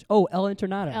Spanish. Oh, El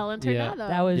Internado. El Yeah. Internado.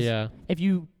 That was. Yeah. If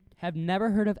you have never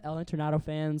heard of El Internado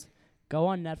fans, go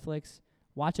on Netflix,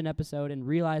 watch an episode, and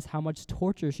realize how much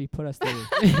torture she put us through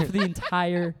for the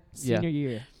entire Yeah. senior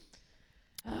year.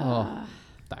 Oh,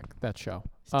 that show.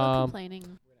 Still Um,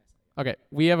 complaining. Okay,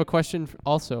 we have a question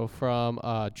also from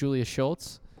Julia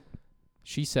Schultz.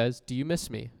 She says, "Do you miss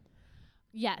me?"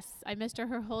 Yes, I missed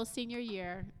her whole senior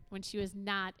year when she was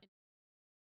not.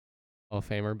 Hall of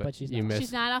Famer, but But she's you not. miss.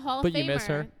 She's not a Hall of but Famer. you miss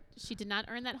her? She did not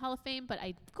earn that Hall of Fame, but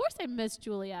of course I miss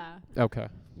Julia. Okay.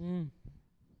 Mm.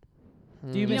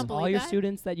 Do you You miss don't all believe your that?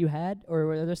 students that you had, or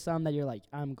were there some that you're like,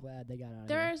 I'm glad they got out of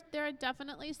here? There are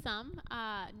definitely some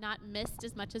not missed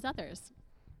as much as others.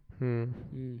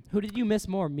 Mm. Who did you miss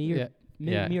more, me or Yeah.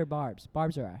 me, Yeah. me or Barb's?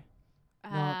 Barb's or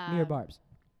I? No, me or Barb's?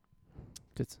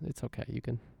 It's okay. You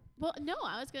can. Well, no,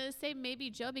 I was gonna say maybe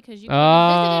Joe because you came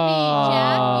and visited me,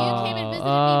 Jack. You came and visited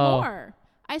me more.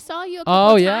 I saw you a couple Oh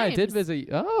times. yeah, I did visit.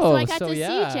 So Oh, I got to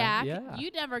yeah, see Jack. Yeah.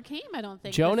 You never came, I don't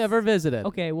think. Joe this- never visited.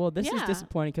 Okay, well, this is Yeah.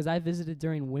 disappointing because I visited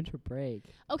during winter break.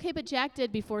 Okay, but Jack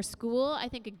did before school. I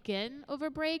think again over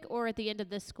break or at the end of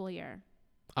this school year.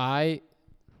 I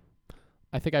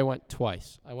think I went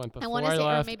twice. I went I before want to I say, or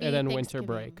left, maybe and then winter Thanksgiving.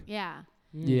 break. Yeah,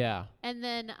 Mm. Yeah. and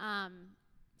then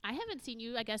I haven't seen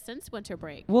you, I guess, since winter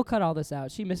break. We'll cut all this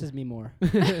out. She misses me more.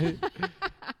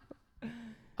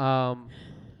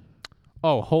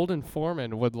 Oh, Holden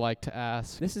Foreman would like to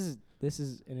ask. This is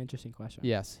an interesting question.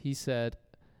 Yes, he said,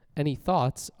 any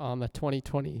thoughts on the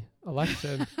 2020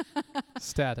 election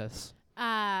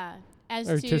Uh, as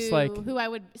Or to just like- who I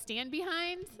would stand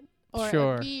behind. or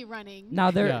Sure. me running.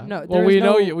 Now there Yeah. no Well, there we is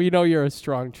know no, we know you're a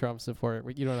strong Trump supporter.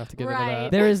 You don't have to get into Right.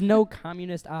 that. there is no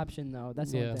communist option though.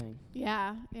 That's the Yeah. only thing.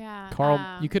 Yeah, yeah. Carl,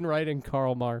 you can write in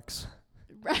Karl Marx.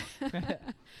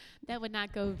 That would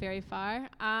not go very far.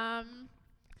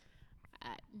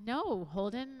 No,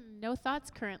 Holden, no thoughts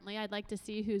currently. I'd like to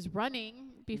see who's running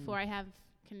before I have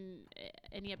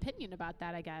any opinion about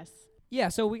that, I guess. Yeah,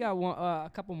 so we got a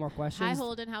couple more questions. Hi,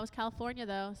 Holden. How was California,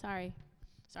 though? Sorry.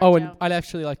 Oh, Joe. and I'd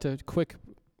actually like to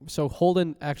So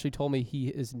Holden actually told me he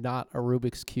is not a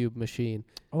Rubik's Cube machine,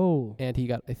 Oh, and he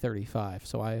got a 35.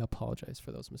 So I apologize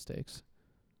for those mistakes.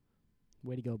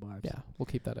 way to go, Barbs. Yeah, we'll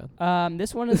keep that in.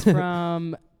 This one is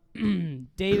from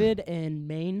David in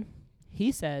Maine.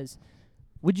 He says,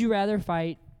 "Would you rather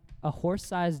fight a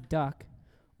horse-sized duck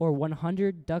or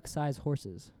 100 duck-sized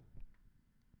horses?"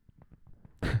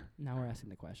 Now we're asking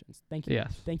the questions. Thank you.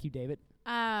 Yes. Thank you, David.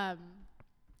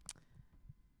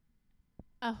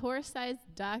 A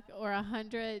horse-sized duck or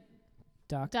 100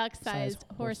 duck-sized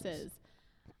horses.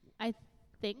 I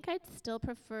think I'd still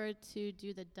prefer to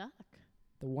do the duck.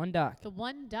 The one duck. The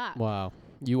one duck. Wow,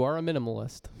 you are a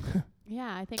minimalist.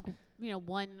 Yeah, I think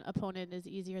one opponent is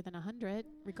easier than 100,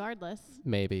 regardless.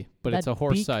 Maybe, but That it's a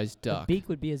horse-sized duck. The beak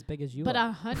would be as big as you But are.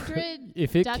 100,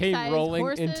 If it came duck-sized rolling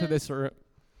horses? into this room,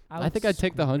 I would think I'd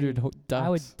take the 100 scream. ducks. I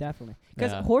would definitely.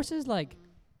 Because Yeah. horses, like,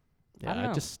 Yeah, don't know.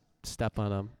 I'd just step on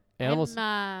them. Animals.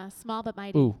 I'm small but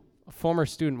mighty. Ooh, a former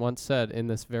student once said in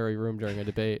this very room during a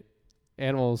debate,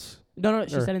 animals. no,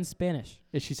 she Or- said in Spanish.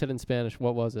 She said in Spanish.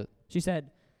 What was it? She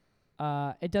said,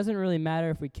 it doesn't really matter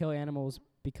if we kill animals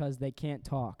because they can't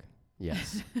talk.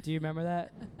 Yes. Do you remember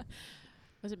that?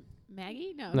 Was it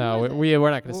Maggie? No. No, who was it?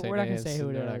 we're not going to say We're not gonna names. say who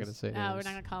it We're not is. going to say Oh, names. we're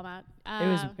not going to call him out. It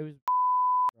was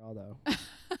girl,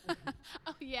 though.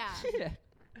 Oh, yeah.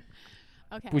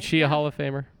 Okay. Was she a yeah. Hall of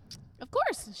Famer? Of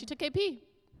course. She took AP.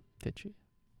 Did she?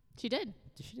 She did.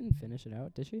 She didn't finish it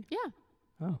out, did she? Yeah,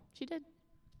 Oh, she did.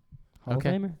 Hall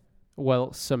Okay. of Famer.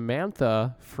 Well,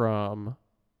 Samantha from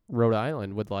Rhode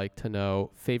Island would like to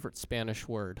know favorite Spanish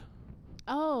word.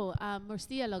 Oh,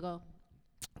 murciélago.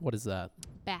 What is that?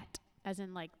 Bat, as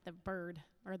in like the bird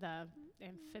or the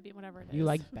amphibian, whatever it is. You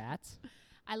like bats?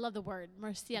 I love the word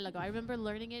murciélago. I remember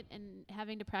learning it and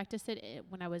having to practice it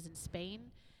when I was in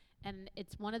Spain. And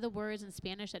it's one of the words in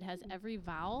Spanish that has every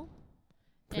vowel.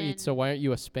 Great. So why aren't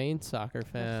you a Spain soccer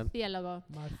fan? Murciélago.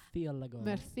 Murciélago.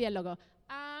 Murciélago.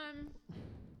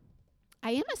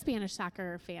 I am a Spanish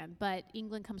soccer fan, but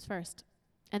England comes first,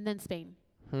 and then Spain.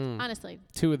 Honestly,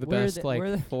 Two of the We're best, the- like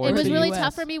we're the- four it was the really teams. tough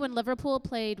US. for me when Liverpool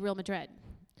played Real Madrid.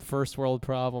 First world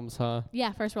problems, huh?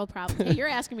 Yeah, first world problem. Hey, you're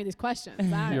asking me these questions.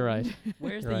 You're right.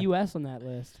 Where's Right. the U.S. on that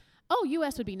list? Oh,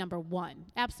 U.S. would be number one.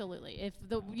 Absolutely. If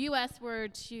the U.S. were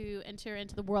to enter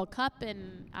into the World Cup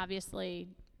and obviously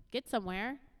get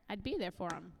somewhere, I'd be there for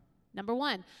them. Number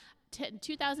one.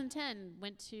 2010,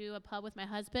 went to a pub with my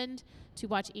husband to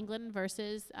watch England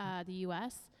versus the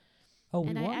U.S. Oh, we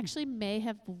And I won. actually may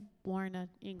have worn an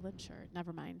England shirt.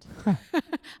 Never mind.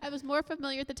 I was more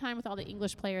familiar at the time with all the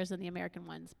English players than the American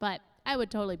ones, but I would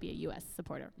totally be a U.S.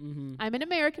 supporter. Mm-hmm. I'm an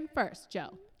American first,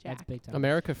 Joe. That's Jack. big time.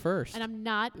 America first. And I'm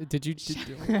not. Did you?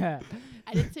 I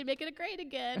didn't say making it great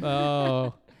again.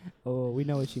 Oh, Oh, we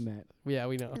know what she meant. yeah,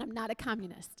 we know. And I'm not a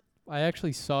communist. I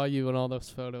actually saw you in all those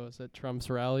photos at Trump's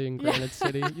rally in Granite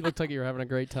City. You looked like you were having a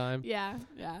great time. Yeah,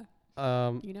 yeah.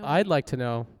 You know I'd me. like to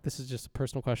know. This is just a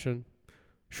personal question.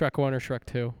 Shrek 1 or Shrek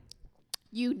 2?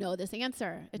 You know this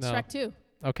answer. It's No. Shrek 2.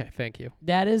 Okay, thank you.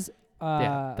 That is.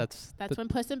 Yeah, that's That's when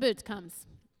Puss in Boots comes.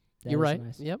 that you're is right.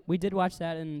 nice. Yep. We did watch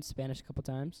that in Spanish a couple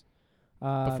times.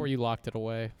 Before you locked it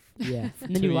away. Yeah. for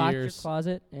And then 2 you locked years. your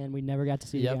closet, and we never got to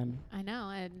see Yep. it again. I know.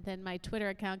 And then my Twitter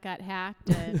account got hacked.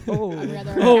 And Oh. I'd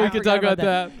rather Oh, we have- could forgot talk about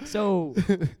about that.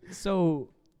 So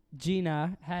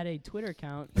Gina had a Twitter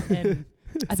account, and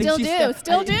I think Still she do, stepped-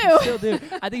 still I- do. still do.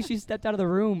 I think she stepped out of the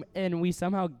room, and we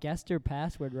somehow guessed her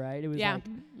password right. It was Yeah. like,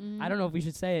 Mhm. I don't know if we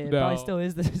should say it. It probably No. still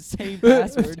is the same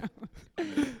password.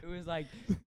 It was like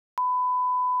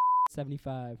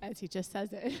 75. As he just says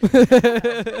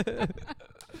it.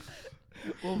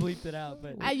 We'll bleep it out,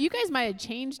 but You guys might have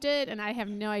changed it, and I have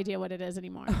no idea what it is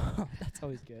anymore. that's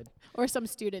always good. Or some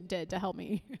student did to help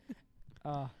me.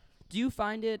 Do you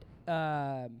find it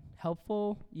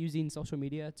helpful using social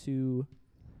media to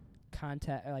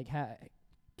contact, like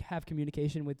have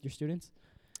communication with your students?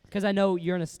 Because I know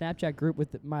you're in a Snapchat group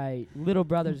with my little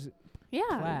brother's Yeah.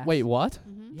 class. Wait, what?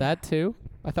 Mhm. That too?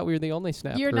 I thought we were the only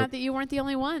Snap You group. weren't the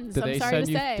only ones. Did I'm they sorry send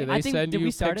to you? say. Did I they think- send did you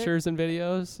we start it? pictures and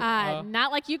videos?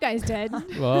 Not like you guys did.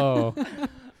 Whoa.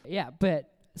 Yeah,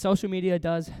 but social media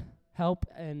does help.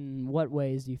 In what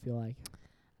ways do you feel like?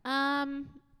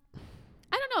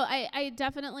 I don't know. I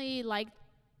definitely like.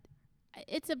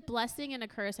 It's a blessing and a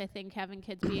curse, I think, having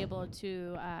kids be able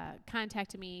to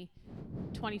contact me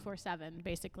 24/7,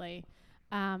 basically.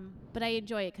 But I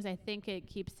enjoy it because I think it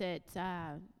keeps it.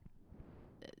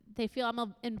 They feel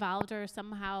I'm involved or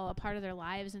somehow a part of their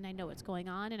lives, and I know what's going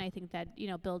on, and I think that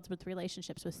builds with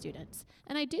relationships with students.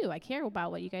 And I do. I care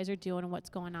about what you guys are doing and what's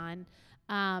going on.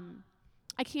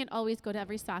 I can't always go to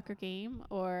every soccer game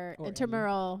or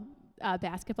intramural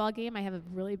basketball game. I have a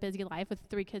really busy life with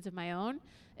 3 kids of my own.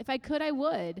 If I could, I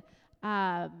would.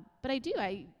 But I do.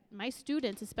 My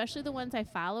students, especially the ones I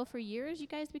follow for years, you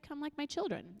guys become like my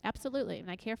children. Absolutely.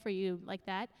 And I care for you like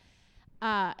that.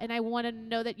 And I want to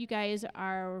know that you guys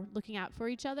are looking out for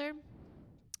each other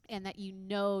and that you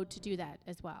know to do that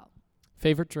as well.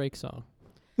 Favorite Drake song?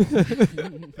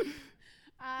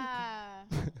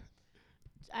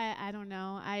 I don't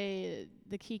know.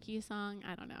 The Kiki song,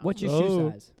 I don't know. What's your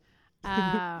shoe size?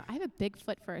 I have a big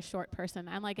foot for a short person.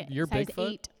 I'm like a Your size Bigfoot?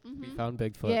 8. We found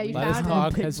Bigfoot. Yeah, you Let Us found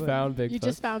Talk Bigfoot. has found Bigfoot. You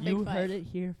just found You Bigfoot. heard it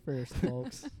here first,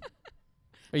 folks.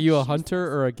 Are you a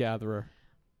hunter or a gatherer?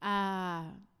 I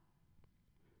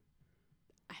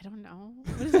don't know.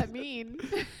 What does that mean?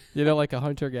 You know, like a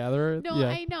hunter-gatherer? No, yeah.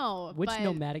 I know. Which but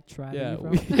nomadic tribe Yeah.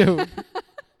 are you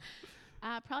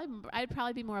from? I'd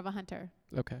probably be more of a hunter.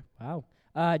 Okay. Wow.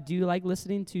 Do you like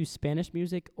listening to Spanish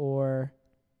music or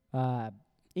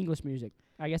English music?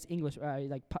 I guess English,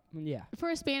 yeah. For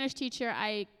a Spanish teacher,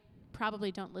 I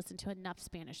probably don't listen to enough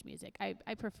Spanish music.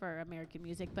 I prefer American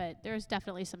music, but there's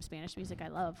definitely some Spanish music I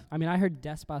love. I mean, I heard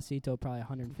Despacito probably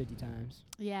 150 times.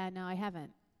 Yeah, no, I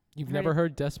haven't. You've Heard never it.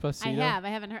 heard Despacito? I have. I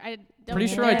haven't heard. I don't Pretty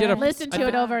sure I did a- listen to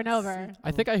it over and over. I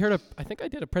think I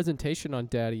did a presentation on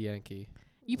Daddy Yankee.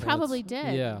 You That's- probably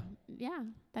did. yeah. Yeah,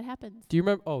 that happens. Do you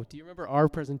remember our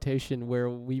presentation where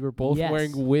we were both Yes.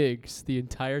 wearing wigs the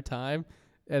entire time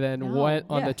and then No. went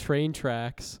on Yeah. the train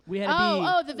tracks? We had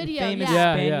to be the video. famous Yeah,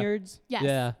 yeah. Spaniards. Yes.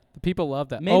 Yeah. The people love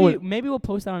that. Maybe we'll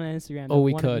post that on Instagram. Oh, of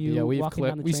we one of could. you Yeah, we have walking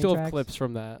down the we train still have tracks. clips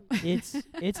from that.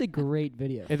 It's a great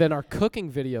video. And then our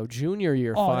cooking video, junior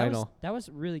year final. That was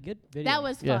really good video. That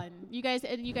was Yeah. fun. You guys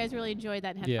really enjoyed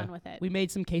that and had Yeah. fun with it. We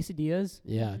made some quesadillas.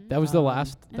 Yeah, Mhm. that was the Um,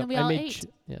 last. And then we all ate.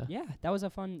 Yeah. Yeah, that was a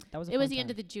fun. It was fun the end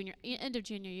time. of end of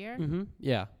junior year, Mm-hmm.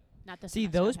 Yeah. not the See,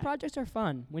 semester. those Okay. projects are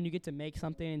fun when you get to make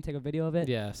something and take a video of it.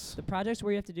 Yes. The projects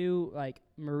where you have to do like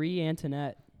Marie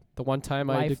Antoinette, The one time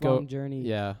I had to lifelong go. journey.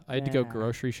 Yeah, I had to go Yeah.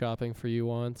 grocery shopping for you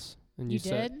once, and You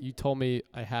said did? you told me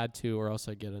I had to, or else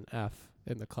I'd get an F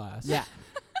in the class. Yeah.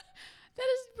 That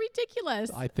is ridiculous.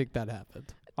 I think that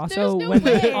happened. Also, no when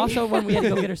way. when we had to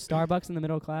go get her Starbucks in the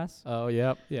middle of class. Oh,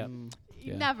 yep, yeah. You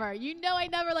yeah. Never. You know I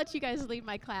never let you guys leave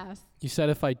my class. You said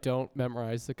if I don't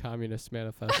memorize the Communist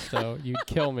Manifesto, you'd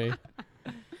kill me.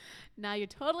 Now you're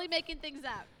totally making things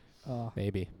up. Oh.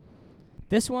 Maybe.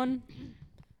 This one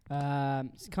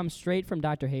comes straight from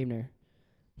Dr. Havener.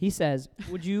 He says,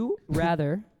 would you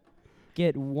rather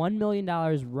get $1 million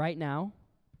right now,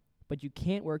 but you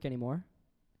can't work anymore,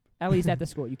 at least at the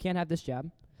school, you can't have this job,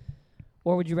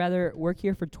 or would you rather work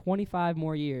here for 25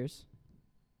 more years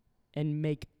and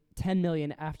make $10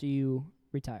 million after you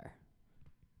retire?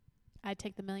 I'd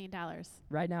take the $1 million.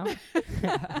 Right now?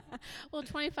 Well,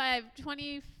 25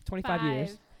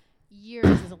 years.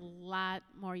 years is a lot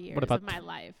more years about of my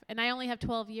life. And I only have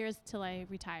 12 years till I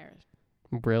retire.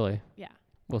 Really? Yeah.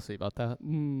 We'll see about that.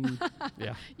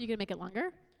 Yeah. You gonna make it longer?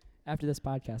 After this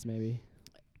podcast, maybe.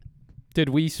 Did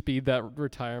we speed that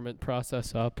retirement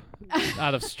process up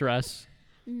out of stress?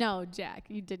 No, Jack,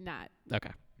 you did not.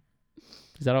 Okay.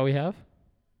 Is that all we have?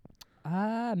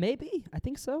 Maybe. I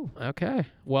think so. Okay.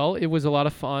 Well, it was a lot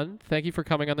of fun. Thank you for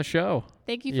coming on the show.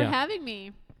 Thank you for Yeah. having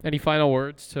me. Any final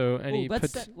words to any... Ooh,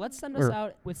 let's send us or-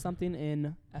 out with something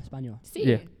in Español. Sí.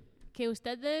 Yeah. Que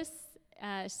ustedes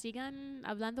sigan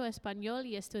hablando español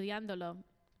y estudiándolo.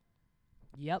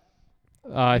 Yep.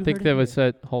 I You think heard it that was here.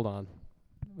 it. Hold on.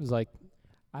 It was like,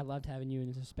 I loved having you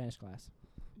in the Spanish class.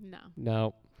 No.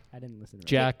 no, I didn't listen to it.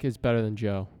 Jack is better than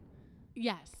Joe.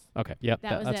 Yes. Okay. Yep.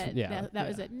 That was that's it. Yeah. That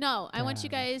was it. No, I want you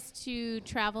Damn. guys to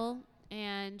travel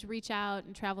and reach out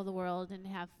and travel the world and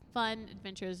have fun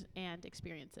adventures and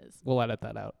experiences. We'll edit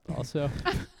that out also.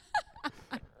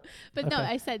 But no, Okay.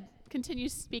 I said continue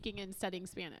speaking and studying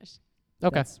Spanish.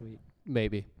 Okay. That's sweet.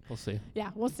 Maybe. We'll see. Yeah,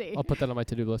 we'll see. I'll put that on my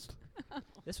to-do list.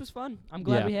 This was fun. I'm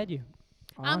glad Yeah. we had you.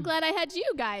 I'm on. glad I had you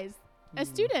guys as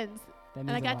Mm, students. that And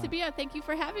I means a got to lot. be on. Thank you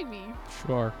for having me.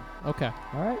 Sure. Okay.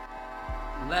 All right.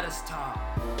 Let us talk.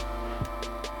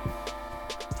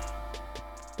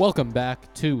 Welcome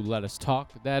back to Let Us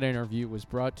Talk. That interview was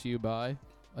brought to you by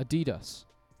Adidas.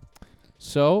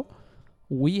 So,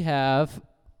 we have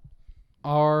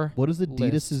our What is list.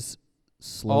 Adidas's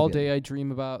slogan. All day I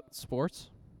dream about sports.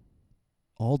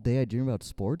 All day I dream about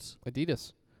sports?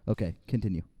 Adidas. Okay,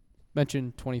 continue.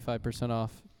 Mention 25%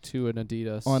 off to an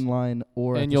Adidas. Online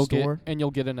or and at you'll the store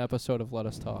you'll get an episode of Let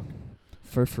Us Talk.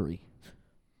 for free.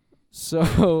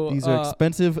 So These are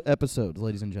expensive episodes,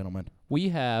 ladies and gentlemen. we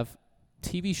have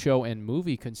TV show and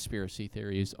movie conspiracy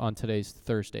theories on today's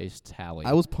Thursday's tally.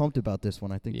 I was pumped about this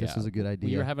one. I think this Yeah. is a good idea.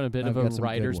 We were having a bit I've of a got some good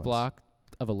writer's ones. block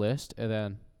of a list, and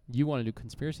then you want to do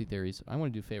conspiracy theories. I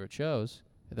want to do favorite shows,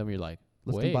 and then we're like,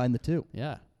 Let's wait, combine the two.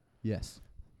 yeah, Yes,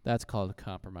 that's called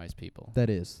compromise, people. that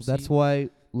is. That's See? why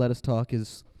Let Us Talk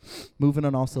is moving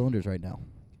on all cylinders right now.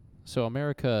 So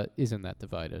America isn't that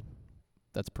divided.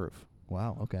 That's proof.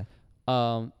 Wow, okay.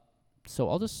 So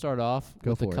I'll just start off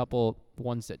Go with for a it. couple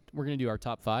ones that we're gonna do our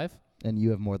top 5. And you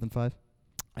have more than 5?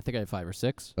 I think I have 5 or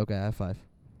 6. Okay, I have 5.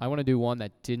 I want to do one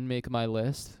that didn't make my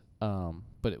list,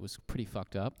 but it was pretty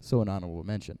fucked up. So an honorable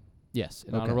mention. Yes,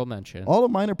 an Okay. honorable mention. All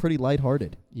of mine are pretty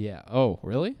lighthearted. Yeah. Oh,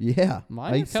 really? Yeah. Mine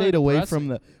I are kinda stayed away depressing. from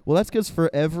the... Well, that's because for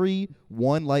every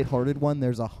one lighthearted one,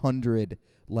 there's 100,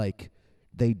 like,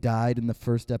 they died in the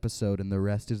first episode and the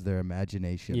rest is their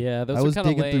imagination. Yeah, those I are was kind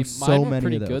of digging lame. through Mine so were many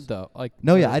pretty of those. good though. Like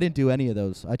No, yeah, I didn't do any of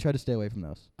those. I try to stay away from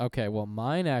those. Okay, well,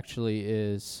 mine actually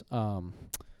is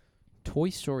Toy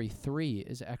Story 3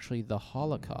 is actually the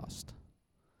Holocaust.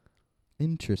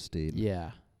 Interesting.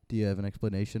 Yeah. Do you have an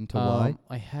explanation to why?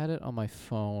 I had it on my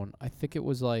phone. I think it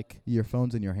was like, Your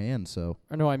phone's in your hand, so...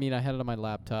 or no, I mean I had it on my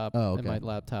laptop, Oh, and okay. my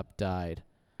laptop died.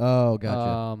 Oh,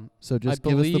 gotcha. So just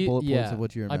give us the bullet points of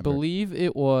what you remember. I believe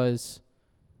it was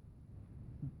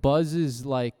Buzz's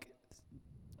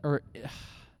or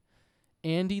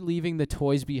Andy leaving the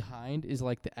toys behind is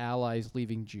like the Allies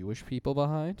leaving Jewish people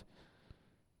behind.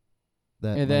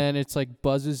 That And then it's like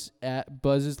Buzz's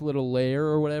little lair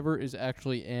or whatever is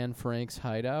actually Anne Frank's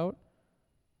hideout.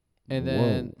 And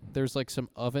then there's like some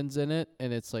ovens in it,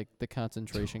 and it's like the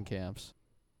concentration camps.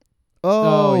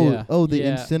 Oh, the yeah,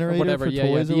 or incinerator whatever. for yeah,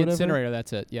 toys yeah, or the whatever? incinerator.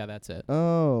 That's it. Yeah, that's it.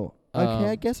 Oh, okay.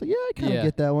 I guess, yeah, I kind of yeah.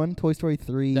 get that one. Toy Story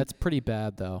 3. That's pretty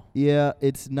bad though. Yeah,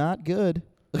 it's not good.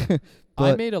 I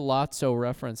But made a Lotso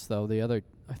reference though. The other,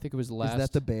 I think it was last. is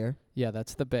that the bear? Yeah,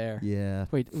 that's the bear. Yeah.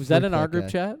 Wait, was that Frick in our that group guy.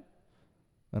 chat?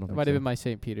 I don't It think might so. have been my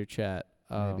St. Peter chat.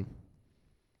 Maybe.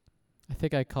 I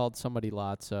think I called somebody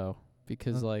Lotso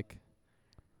because Huh.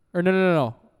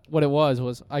 no. What it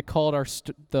was I called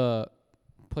the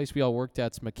place we all worked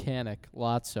at's mechanic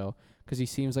Lotso because he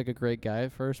seems like a great guy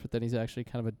at first, but then he's actually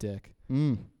kind of a dick,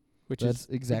 which That's is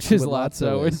exactly is what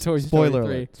Lotso Lotso in is. Toy Story Spoiler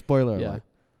 3. alert. Spoiler Yeah. alert.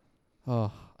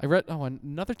 Oh, I read. Oh,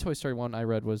 another Toy Story one I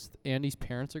read was Andy's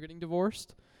parents are getting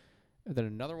divorced, and then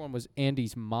another one was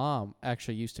Andy's mom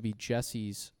actually used to be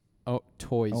Jesse's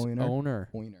toys owner.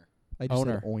 Oiner. I just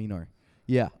Owner. said oiner.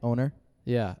 Yeah, owner.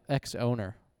 Yeah,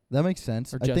 ex-owner. That makes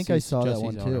sense. Or I think I Jesse's- saw that Jesse's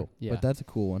one owner. too. Yeah. But that's a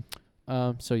cool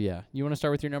one. So yeah, you want to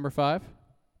start with your number 5?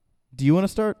 Do you want to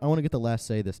start? I want to get the last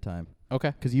say this time. Okay.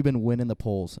 Because you've been winning the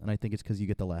polls, and I think it's because you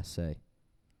get the last say.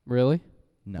 Really?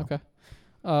 No. Okay.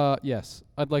 Yes,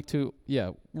 I'd like to.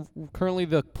 Yeah. Currently,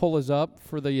 the poll is up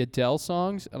for the Adele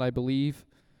songs, and I believe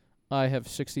I have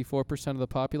 64% of the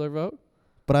popular vote.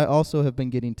 But I also have been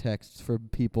getting texts from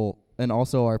people, and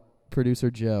also our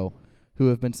producer Joe, who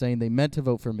have been saying they meant to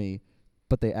vote for me,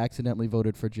 but they accidentally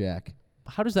voted for Jack.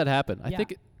 How does that happen? I Yeah,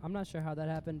 think. I'm not sure how that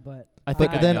happened, but I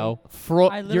think But I then- know.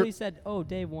 I literally said, "Oh,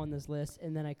 Dave won this list,"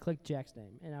 and then I clicked Jack's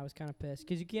name, and I was kind of pissed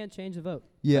because you can't change the vote.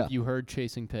 Yeah. You heard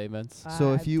Chasing Pavements.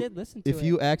 So I if you- did listen to If it.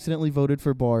 you accidentally voted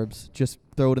for Barb's, just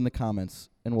throw it in the comments,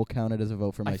 and we'll count it as a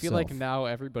vote for I myself. feel like now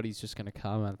everybody's just gonna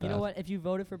comment that. You know what? If you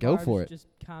voted for Go Barb's, for it. just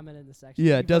comment in the section.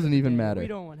 Yeah, If it you doesn't voted for even Dave, matter. We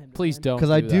don't want him to Please win. don't. Because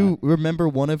I that. do remember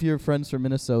one of your friends from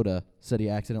Minnesota said he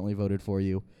accidentally voted for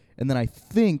you. And then I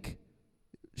think,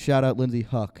 shout out Lindsay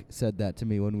Huck, said that to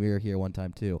me when we were here one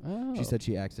time too. Oh. She said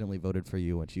she accidentally voted for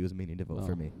you when she was meaning to vote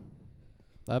for Oh. me.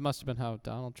 That must have been how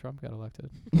Donald Trump got elected.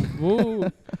 Woo.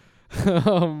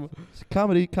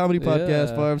 Comedy podcast,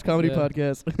 Yeah, Barb's comedy yeah.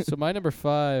 podcast. So my number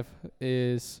 5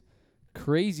 is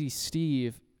Crazy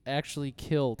Steve actually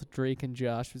killed Drake and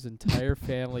Josh's entire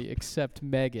family except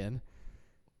Megan.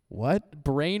 What?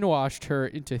 Brainwashed her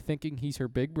into thinking he's her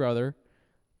big brother,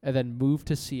 and then moved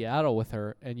to Seattle with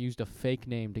her and used a fake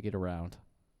name to get around.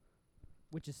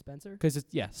 Which is Spencer. Because it's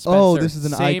Spencer. Oh, this is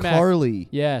an Same iCarly.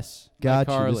 Yes.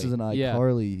 Gotcha. iCarly. This is an Yeah.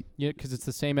 iCarly. Yeah, because it's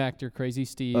the same actor, Crazy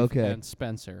Steve Okay. and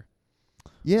Spencer.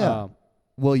 Yeah.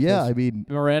 Well, yeah. I mean,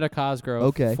 Miranda Cosgrove,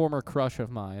 Okay. former crush of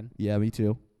mine. yeah, me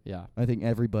too. Yeah. I think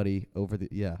everybody over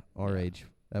our Yeah. age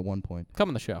at one point. Come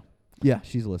on the show. Yeah,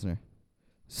 she's a listener.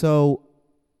 So,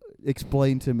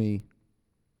 explain to me.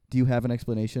 Do you have an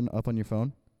explanation up on your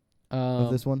phone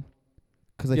of this one?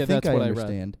 Because I Yeah, think that's I what I read.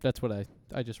 understand. That's what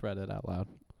I just read it out loud.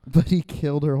 But he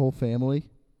killed her whole family.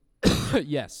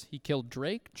 Yes, he killed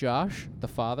Drake, Josh, the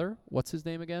father. What's his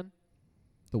name again?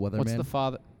 The weatherman. What's the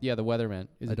father? Yeah, the weatherman.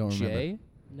 Is I it don't remember. Jay?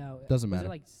 No, Doesn't was matter. it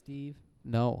like Steve?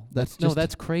 No, That's no, just-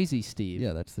 that's Crazy Steve.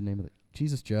 Yeah, that's the name of it.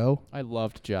 Jesus, Joe. I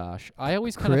loved Josh. I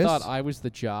always kind of Chris? thought I was the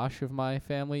Josh of my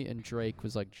family, and Drake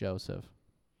was like Joseph.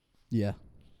 Yeah,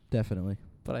 definitely.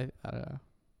 But I don't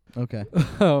Okay,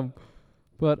 know.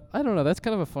 But I don't know. That's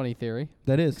kind of a funny theory,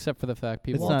 that is. except for the fact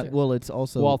It's people. not. Well, it's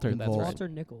also Walter, that's involves- right. Walter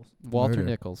Nichols. Walter Murder.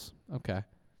 Nichols. Okay.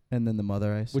 And then the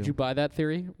mother. I assume. Would you buy that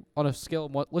theory on a scale?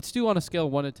 Of let's do on a scale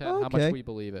of 1 to 10 how much Okay. we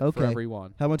believe it Okay. for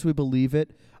everyone. How much we believe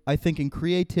it? I think in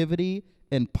creativity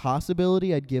and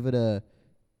possibility, I'd give it a.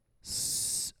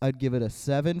 I'd give it a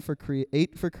 7 for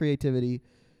 8 for creativity,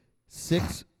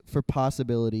 6 for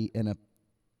possibility, and a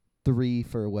 3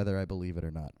 for whether I believe it or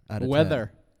not. Out of 10.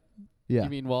 Weather. Yeah. You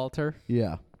mean Walter?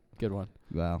 Yeah. Good one.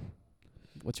 Wow.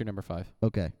 What's your number 5?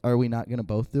 Okay. Are we not gonna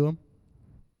both do them?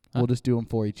 Huh? We'll just do them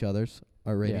for each other's.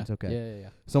 Our ratings. Yeah. Okay. Yeah.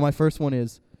 So my first one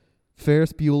is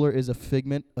Ferris Bueller is a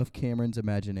figment of Cameron's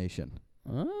imagination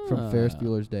from Ferris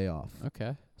Bueller's Day Off.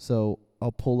 Okay. So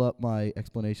I'll pull up my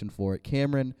explanation for it.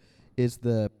 Cameron is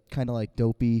the kind of like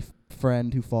dopey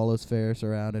friend who follows Ferris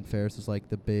around, and Ferris is like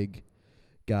the big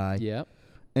guy. Yep.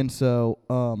 And so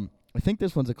I think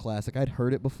this one's a classic. I'd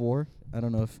heard it before. I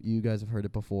don't know if you guys have heard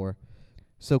it before.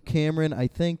 So Cameron, I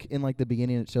think in like the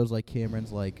beginning it shows like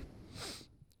Cameron's like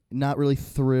not really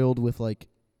thrilled with like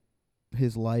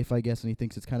his life, I guess, and he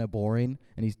thinks it's kind of boring,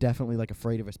 and he's definitely like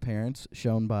afraid of his parents,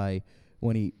 shown by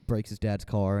when he breaks his dad's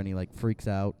car and he like freaks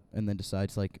out and then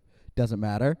decides like doesn't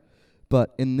matter.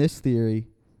 But in this theory,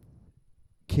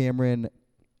 Cameron,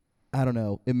 I don't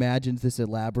know, imagines this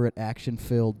elaborate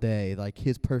action-filled day, like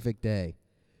his perfect day,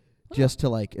 just to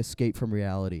like escape from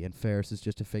reality, and Ferris is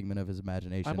just a figment of his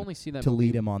imagination I've only seen that to movie.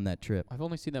 lead him on that trip. I've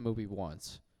only seen that movie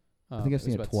once. I think I've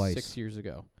seen it was about twice. 6 years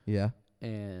ago. Yeah.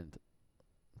 And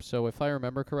so if I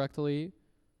remember correctly,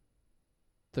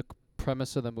 the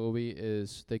premise of the movie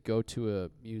is they go to a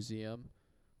museum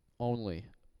only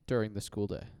during the school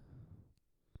day.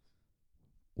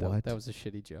 What? That was a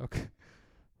shitty joke.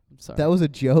 I'm sorry. That was a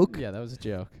joke? Yeah, that was a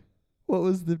joke. What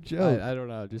was the joke? I don't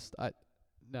know.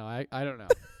 I don't know.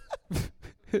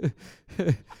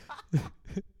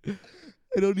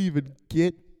 I don't even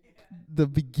get the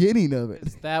beginning of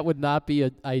it. That would not be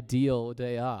an ideal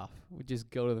day off. We just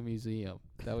go to the museum.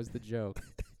 That was the joke.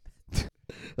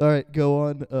 All right, go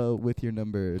on with your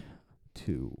number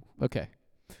 2. Okay.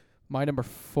 My number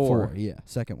 4. Yeah,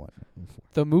 second one. 4.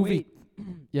 The movie. Wait,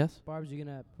 Yes? Barb's, you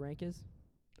gonna rank his?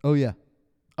 Oh yeah.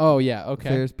 Oh, yeah. Okay.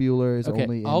 Ferris Bueller is Okay.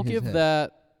 only in I'll his give head.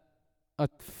 that a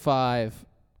 5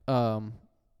 out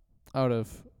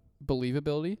of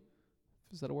believability.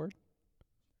 Is that a word?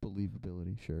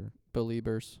 Believability, sure.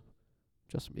 Believers.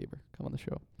 Justin Bieber. Come on the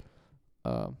show.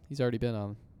 He's already been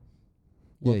on.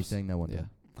 Yeah, he Whoops. sang that one Yeah.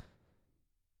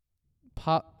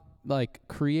 time. Like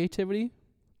creativity,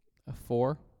 a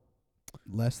 4.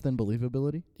 Less than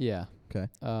believability? Yeah. 'Kay.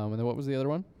 And then what was the other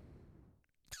one?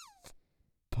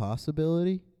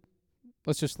 Possibility?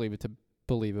 Let's just leave it to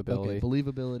believability. Okay,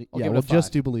 believability. I'll yeah, give it we'll a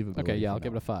just 5. do believability. Okay, yeah, I'll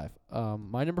give it a 5.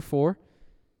 My number 4,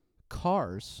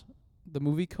 Cars. The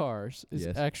movie Cars is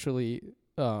Yes. actually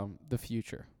the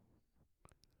future.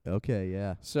 Okay,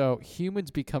 yeah. So humans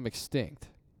become extinct.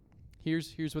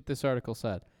 Here's what this article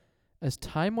said. As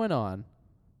time went on,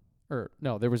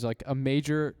 there was like a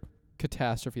major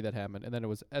catastrophe that happened, and then it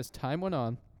was as time went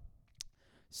on,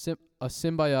 a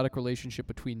symbiotic relationship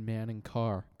between man and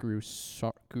car grew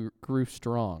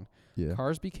strong. Yeah.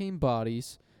 Cars became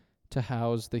bodies to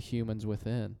house the humans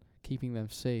within, keeping them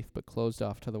safe but closed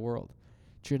off to the world.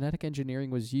 Genetic engineering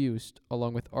was used,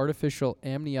 along with artificial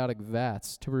amniotic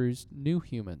vats, to produce new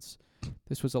humans.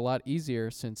 This was a lot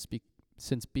easier since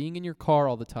being in your car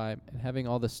all the time and having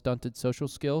all the stunted social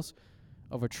skills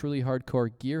of a truly hardcore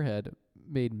gearhead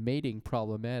made mating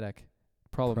problematic.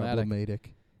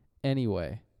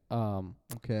 Anyway,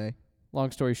 Okay.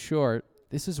 long story short,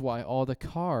 this is why all the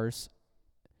cars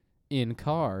in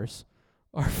Cars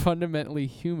are fundamentally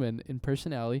human in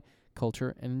personality,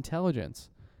 culture, and intelligence.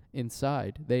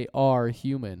 Inside, they are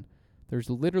human. There's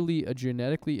literally a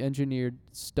genetically engineered,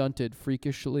 stunted,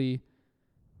 freakishly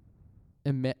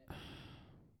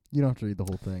You don't have to read the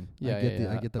whole thing. Yeah,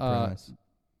 I get the premise.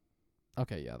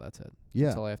 Okay, yeah, that's it. Yeah.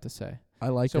 That's all I have to say. I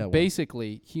like that So one.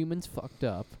 basically, humans fucked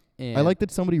up. And I like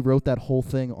that somebody wrote that whole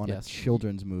thing on Yes. a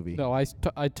children's movie. No, I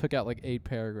took out like 8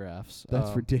 paragraphs.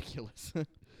 That's ridiculous.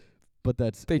 But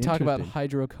that's They talk about interesting.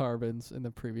 hydrocarbons in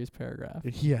the previous paragraph.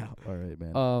 Yeah. All right,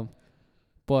 man.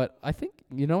 But I think,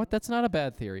 you know what, that's not a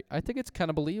bad theory. I think it's kind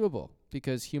of believable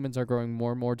because humans are growing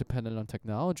more and more dependent on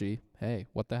technology. Hey,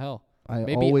 what the hell? I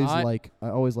Maybe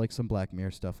always like some Black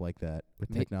Mirror stuff like that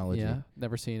with technology. Yeah,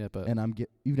 never seen it, but And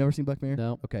you've never seen Black Mirror?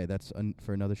 no. Okay, that's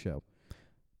for another show.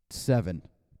 7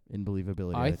 in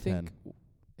believability I out of 10. think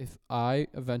if I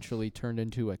eventually turned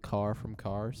into a car from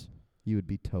Cars, You would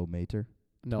be Tow Mater.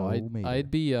 no, Mater.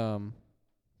 I'd be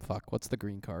what's the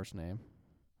green car's name?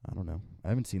 I don't know. I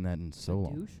haven't seen that in so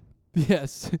long. Douche?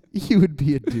 Yes. You would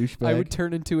be a douchebag. I would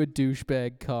turn into a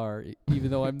douchebag car,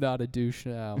 even though I'm not a douche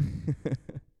now,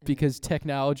 because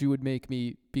technology would make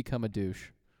me become a douche.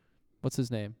 What's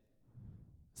his name?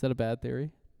 Is that a bad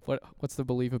theory? What's the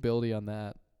believability on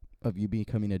that? Of you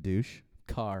becoming a douche?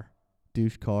 Car.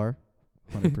 Douche car?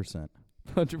 100%.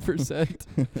 100%.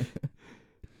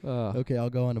 Okay,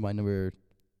 I'll go on to my number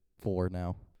 4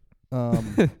 now.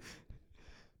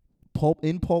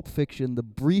 Pulp Fiction, the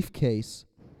briefcase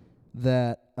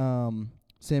that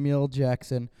Samuel L.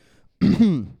 Jackson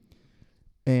and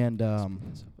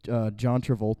John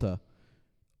Travolta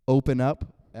open up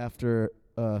after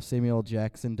Samuel L.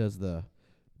 Jackson does the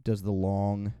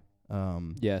long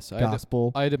Yes,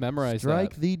 gospel. I had to memorize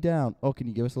Strike thee down. Oh, can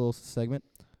you give us a little segment?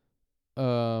 that.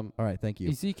 All right, thank you.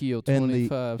 Ezekiel And the-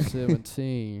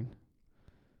 25:17.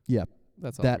 Yeah,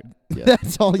 That's all. that Yeah.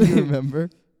 that's all you remember.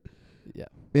 Yeah.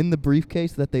 In the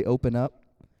briefcase that they open up,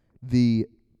 the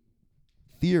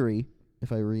theory,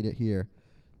 if I read it here,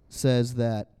 says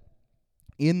that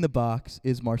in the box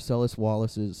is Marcellus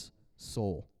Wallace's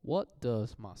soul. What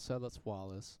does Marcellus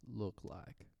Wallace look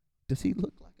like? Does he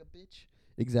look like a bitch?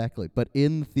 Exactly. But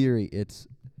in theory, it's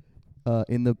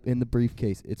in the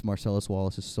briefcase, it's Marcellus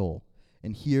Wallace's soul.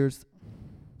 And here's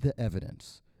the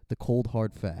evidence, the cold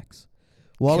hard facts.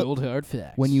 Cold hard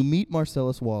facts. When you meet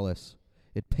Marcellus Wallace,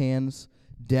 it pans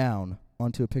down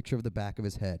onto a picture of the back of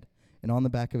his head. And on the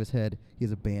back of his head, he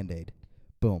has a Band-Aid.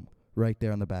 Boom. Right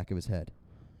there on the back of his head.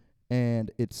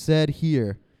 And it's said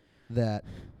here that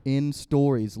in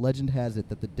stories, legend has it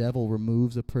that the devil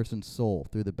removes a person's soul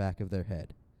through the back of their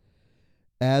head.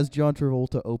 As John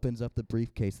Travolta opens up the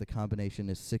briefcase, the combination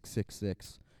is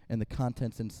 666, and the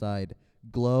contents inside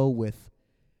glow with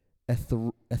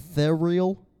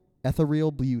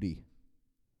ethereal beauty.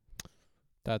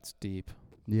 That's deep.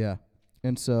 Yeah.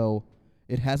 And so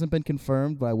it hasn't been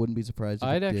confirmed, but I wouldn't be surprised if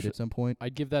I'd it did actu- at some point.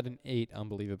 I'd give that an 8 on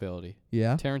believability.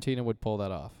 Yeah? Tarantino would pull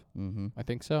that off. Mm-hmm. I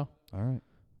think so. All right.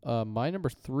 My number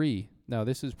 3. Now,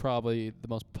 this is probably the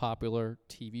most popular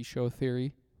TV show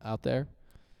theory out there.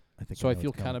 So I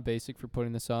feel kind of basic for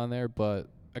putting this on there, but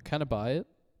I kind of buy it.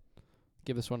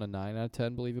 Give this one a 9 out of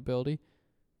 10 believability.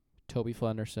 Toby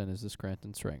Flenderson is the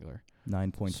Scranton Strangler.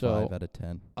 9.5 So- out of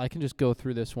 10. I can just go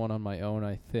through this one on my own,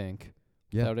 I think,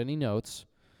 Yeah. without any notes.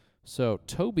 So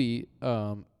Toby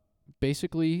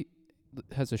basically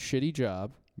has a shitty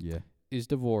job, Yeah. is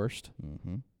divorced,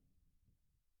 Mm-hmm.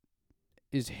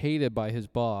 is hated by his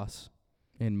boss.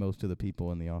 And most of the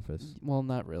people in the office. Well,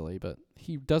 not really, but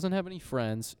he doesn't have any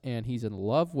friends, and he's in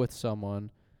love with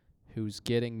someone who's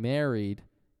getting married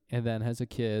and then has a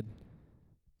kid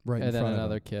Right in and then front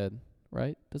another of kid,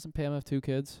 right? Doesn't Pam have 2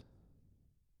 kids? him.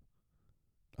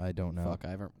 I don't know. Fuck,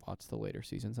 I haven't watched the later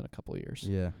seasons in a couple of years.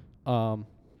 Yeah.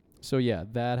 So yeah,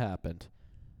 that happened.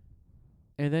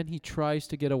 And then he tries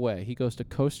to get away. He goes to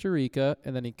Costa Rica,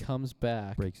 and then he comes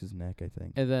back. Breaks his neck, I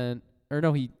think. And then,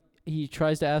 he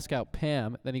tries to ask out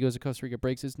Pam. Then he goes to Costa Rica,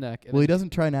 breaks his neck. And Well, he then doesn't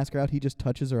try and ask her out. He just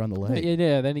touches her on the leg.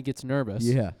 yeah, then he gets nervous.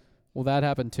 Yeah. Well, that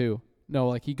happened too. No,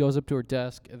 like he goes up to her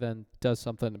desk and then does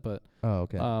something. But Oh,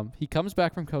 okay. he comes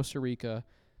back from Costa Rica.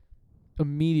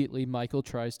 Immediately, Michael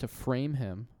tries to frame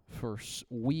him for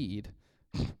weed.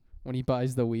 When he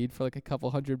buys the weed for like a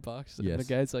couple $100, and the Yes.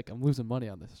 guy's like, "I'm losing money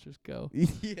on this. Just go." Yeah,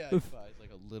 he buys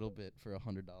like a little bit for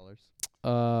 $100.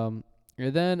 And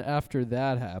then after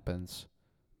that happens,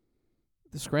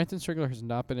 the Scranton Strangler has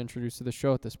not been introduced to the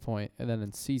show at this point. And then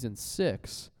in season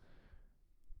 6,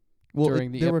 Well,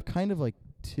 During the there ep- were kind of like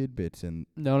tidbits in.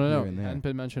 no, Here it and there. hadn't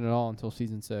been mentioned at all until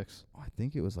season 6. I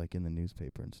think it was like in the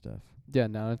newspaper and stuff. Yeah,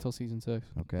 not until season 6.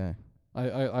 Okay.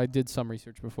 I did some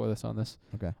research before this on this.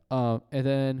 Okay. And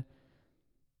then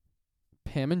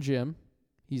Pam and Jim,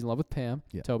 he's in love with Pam,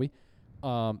 Yeah. Toby,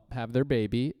 have their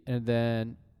baby, and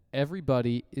then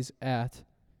everybody is at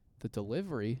the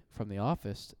delivery from the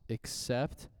office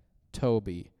except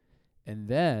Toby. And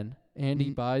then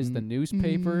Andy buys the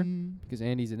newspaper because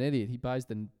Andy's an idiot. He buys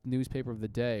the newspaper of the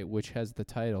day, which has the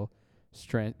title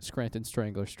Scranton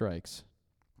Strangler Strikes.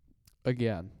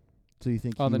 Again. So you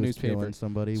think On he the was newspaper. killing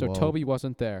somebody? So while Toby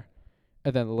wasn't there.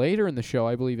 And then later in the show,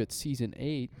 I believe it's season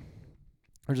 8,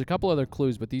 there's a couple other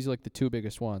clues, but these are like the 2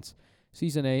 biggest ones.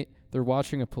 Season 8, they're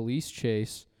watching a police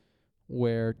chase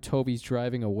where Toby's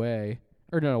driving away.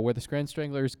 Or no, where the Grand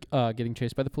Strangler's getting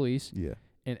chased by the police. Yeah.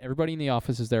 And everybody in the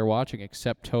office is there watching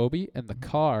except Toby, and the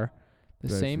car, the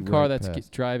Drives same car right that's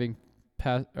past. driving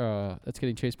past, that's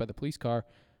getting chased by the police car,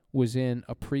 was in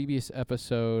a previous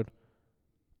episode.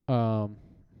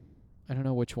 I don't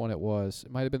know which one it was.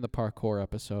 It might have been the parkour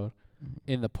episode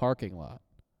in the parking lot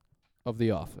of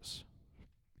the office.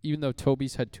 Even though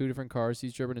Toby's had 2 different cars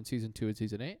he's driven in season 2 and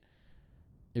season 8,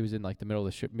 it was in like the middle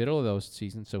of the middle of those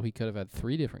seasons, so he could have had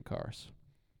 3 different cars.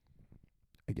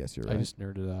 I guess you're I right. just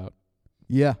nerded out.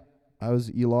 Yeah.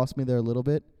 You lost me there a little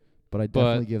bit, but I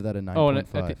definitely give that a 9.5. Oh,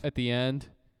 and at the end,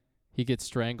 he gets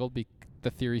strangled. The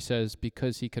theory says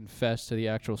because he confessed to the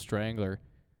actual strangler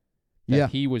that yeah.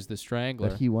 he was the strangler.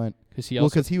 That he went. Because he Well,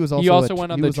 also because he was also also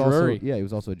went on he the was also- jury. yeah, he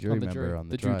was also a jury on the member jury, on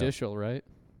the trial. judicial, right?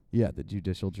 Yeah, the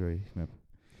judicial jury member.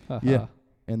 Yeah.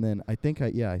 And then I think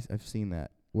I've seen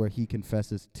that where he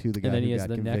confesses to the guy And then who he has got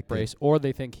the convicted. neck brace, or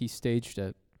they think he staged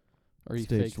it, or he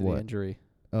Staged faked what? the injury.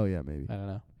 Oh yeah, maybe. I don't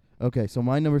know. Okay, so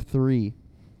my number 3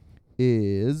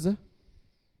 is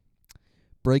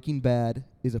Breaking Bad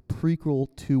is a prequel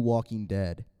to Walking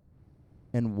Dead,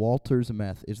 and Walter's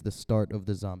meth is the start of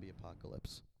the zombie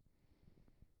apocalypse.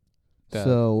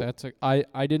 I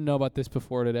didn't know about this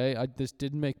before today. This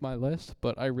didn't make my list,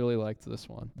 but I really liked this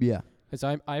one. Yeah. Because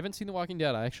I haven't seen The Walking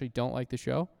Dead. I actually don't like the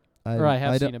show. I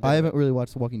have seen a bit I of haven't really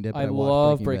watched The Walking Dead, but I I watched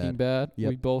love Breaking Bad. Yep.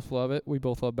 We both love it. We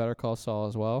both love Better Call Saul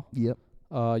as well. Yep.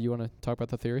 You want to talk about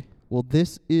the theory? Well,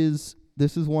 this is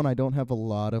one I don't have a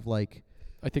lot of like.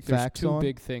 I think there's Facts 2 on?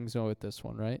 big things with this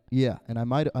one, right? Yeah, and I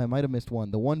might have missed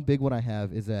one. The one big one I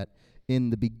have is that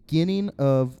in the beginning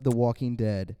of The Walking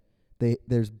Dead,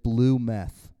 there's blue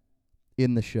meth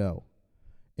in the show,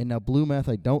 and now blue meth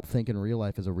I don't think in real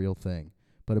life is a real thing,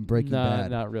 but in Breaking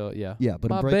Bad, not really. Yeah. yeah, but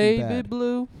My in Breaking baby Bad,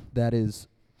 blue. that is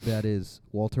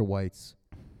Walter White's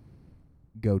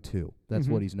go-to. That's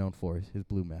what Mhm. he's known for, is his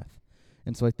blue meth,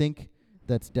 and so I think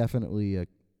that's definitely a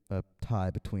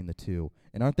tie between the two.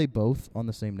 And aren't they both on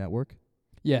the same network?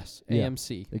 Yes. Yeah.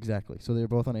 AMC. Exactly. So they're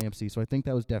both on AMC. So I think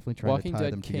that was definitely trying Walking to tie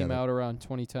Dead them came together. out around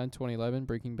 2010, 2011.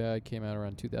 Breaking Bad came out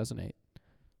around 2008.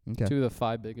 Okay. 2 of the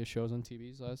 5 biggest shows on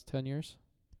TV's last 10 years,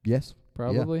 Yes,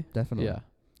 probably. definitely. Yeah. At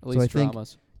So least I think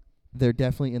dramas. they're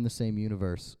definitely in the same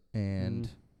universe. And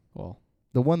Well,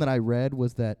 the one that I read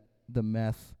was that the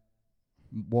meth,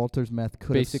 Walter's meth,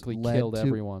 could basically have led killed to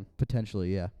everyone.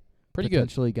 potentially, yeah, Pretty good.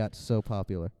 potentially got so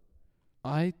popular.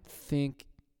 I think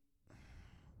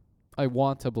I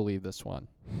want to believe this one,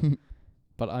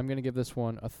 but I'm going to give this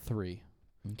one a 3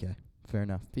 Okay, fair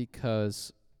enough.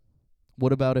 because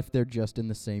What about if they're just in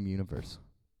the same universe,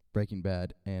 Breaking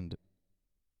Bad and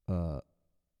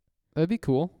that'd be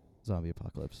cool. Zombie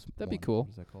Apocalypse? That'd be 1. cool. What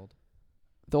is that called?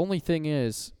 The only thing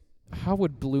is, how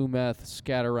would blue meth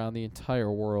scatter around the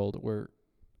entire world where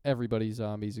everybody's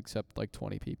zombies except like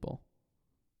 20 people?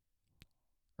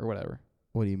 Or whatever.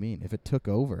 What do you mean? If it took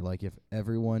over, like if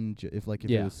everyone, if it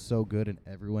Yeah. was so good and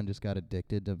everyone just got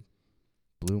addicted to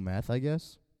blue meth, I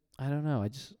guess. I don't know.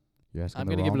 You're asking I'm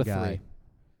the going to wrong give it a guy. 3.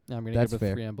 No, I'm going That's to give it a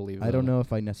fair. 3 unbelievable. I don't know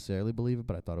if I necessarily believe it,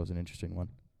 but I thought it was an interesting one.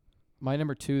 My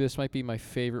number 2, this might be my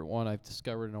favorite one I've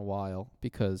discovered in a while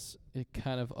because it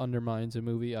kind of undermines a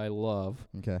movie I love,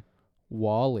 Okay.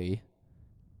 WALL-E.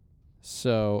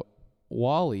 So,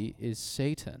 WALL-E is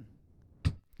Satan.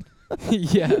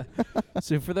 Yeah.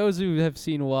 So for those who have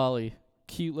seen WALL-E,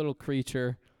 cute little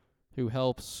creature who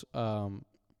helps, Cute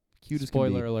as can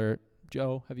spoiler be. alert.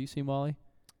 Joe, have you seen WALL-E?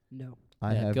 No.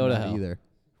 I Yeah, have go to not hell. either.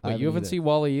 I Wait, you haven't either. seen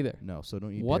WALL-E either? No, so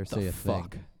don't you What dare say the a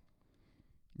fuck? thing.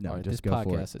 No, Alright, just this go for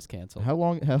it. podcast is canceled. How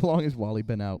long has Wally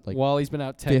been out? Like WALL-E's been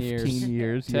out 10 15 years.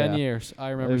 years. 10 yeah. years. I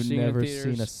remember I've seeing it in never theaters.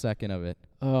 seen a second of it.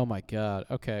 Oh my god.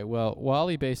 Okay. Well,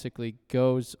 WALL-E basically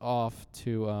goes off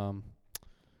to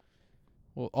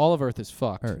well, all of Earth is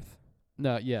fucked. Earth.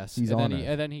 No, yes. He's and on then Earth.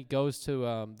 and then he goes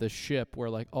to the ship where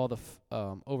like all the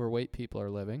overweight people are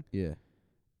living, Yeah.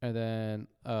 and then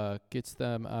gets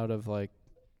them out of like.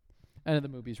 End of the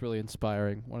movie's really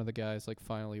inspiring. One of the guys like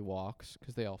finally walks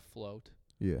 'cause they all float,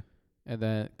 Yeah. and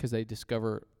then 'cause they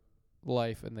discover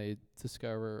life and they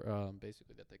discover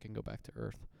basically that they can go back to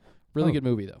Earth. Really Oh. good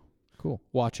movie though. Cool.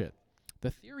 Watch it. The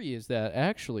theory is that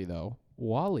actually, though,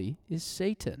 WALL-E is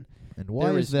Satan. And why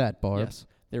There is is- that, Barb? Yes.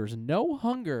 There is no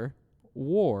hunger,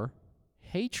 war,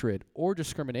 hatred, or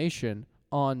discrimination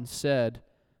on said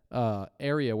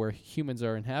area where humans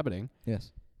are inhabiting.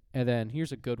 Yes. And then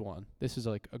here's a good one. This is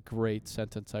like a great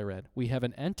sentence I read. We have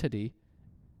an entity,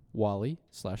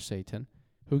 WALL-E/Satan,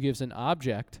 who gives an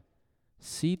object,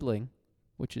 seedling,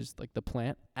 which is like the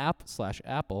plant,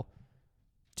 apple,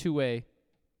 to a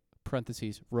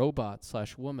parentheses,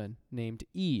 robot/woman named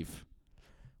Eve,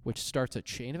 which starts a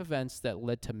chain of events that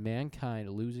led to mankind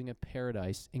losing a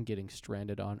paradise and getting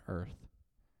stranded on Earth.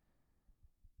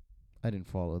 I didn't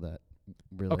follow that.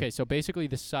 Really? Okay, so basically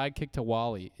the sidekick to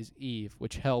Wall-E is Eve,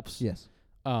 which helps Yes.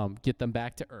 get them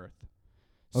back to Earth.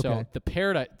 So Okay. the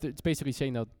paradise, it's basically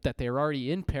saying, though, that they're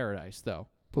already in paradise, though.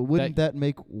 But wouldn't that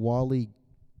make Wall-E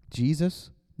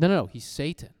Jesus? No, he's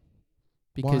Satan.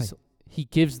 Because he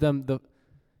gives them the...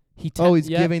 He's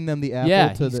yeah, giving them the apple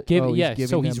yeah, to he's the... giving, he's yeah, giving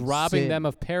so he's them robbing sin. them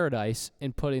of paradise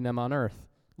and putting them on Earth.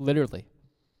 Literally.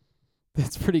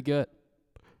 That's pretty good.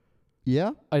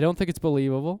 Yeah? I don't think it's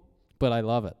believable, but I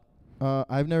love it.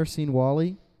 I've never seen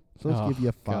Wall-E, so let's Oh, give you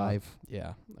a God. 5.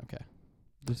 Yeah, okay.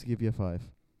 Just give you a 5.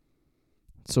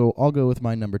 So I'll go with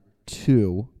my number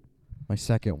 2, my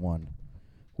second one,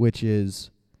 which is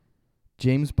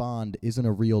James Bond isn't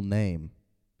a real name.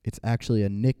 It's actually a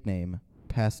nickname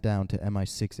passed down to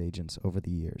MI6 agents over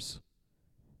the years.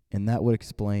 And that would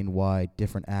explain why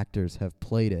different actors have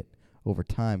played it over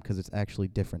time, because it's actually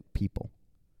different people.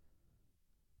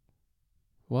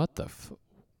 What the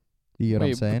You get what I'm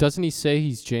Wait, saying? doesn't he say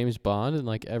he's James Bond in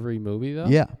like every movie though?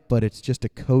 Yeah, but it's just a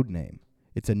code name.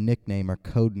 It's a nickname or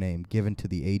code name given to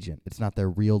the agent. It's not their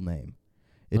real name.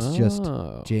 It's just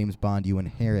James Bond. You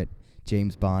inherit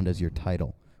James Bond as your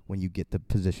title when you get the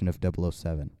position of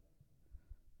 007.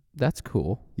 That's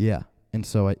cool. Yeah. And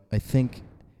so I think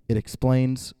it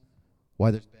explains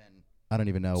why there's been, I don't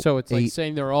even know. So it's like 8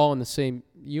 saying they're all in the same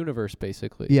universe,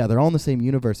 basically. Yeah, they're all in the same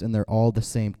universe and they're all the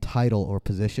same title or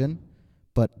position,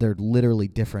 but they're literally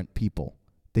different people.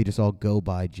 They just all go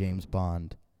by James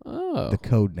Bond, the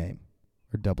code name,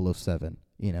 or 007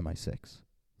 in MI6.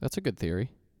 That's a good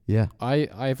theory. Yeah.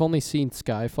 I've only seen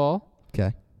Skyfall.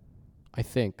 Okay. I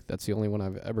think that's the only one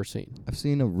I've ever seen. I've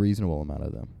seen a reasonable amount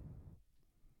of them.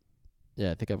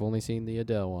 Yeah, I think I've only seen the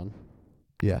Adele one.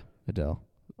 Yeah, Adele.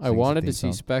 I Sings the wanted theme to see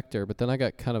song. Spectre, but then I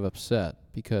got kind of upset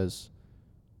because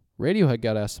Radiohead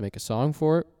got asked to make a song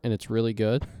for it, and it's really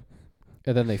good.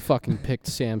 And then they fucking picked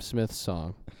Sam Smith's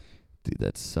song. Dude,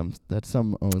 that's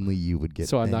some only you would get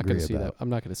So I'm angry not going to see about. that. I'm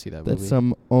not going to see that That's movie.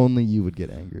 some only you would get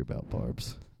angry about,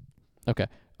 Barbs. Okay.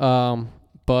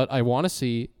 But I want to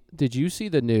see. Did you see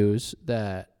the news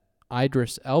that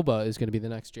Idris Elba is going to be the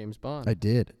next James Bond? I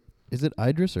did. Is it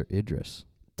Idris or Idris?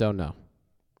 Don't know.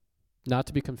 Not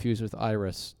to be confused with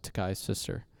Iris, Takai's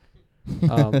sister.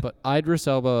 But Idris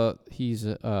Elba, he's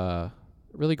a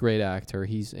really great actor.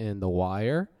 He's in The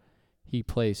Wire. He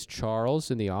plays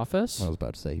Charles in The Office, I was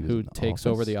about to say he was who in The takes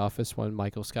over Office. The Office when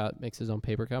Michael Scott makes his own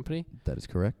paper company. That is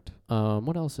correct.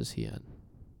 What else is he in?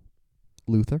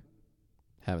 Luther.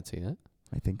 Haven't seen it.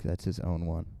 I think that's his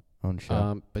own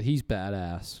show. But he's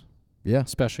badass, Yeah.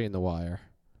 especially in The Wire.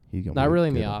 He's gonna Not be a really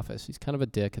in good The one. Office. He's kind of a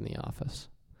dick in The Office.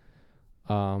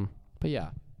 But yeah,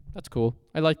 that's cool.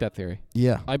 I like that theory.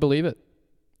 Yeah. I believe it.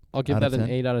 I'll give Out of that an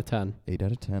 10? 8 out of 10. 8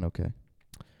 out of 10, okay.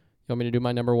 You want me to do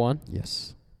my number 1?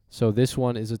 Yes. So this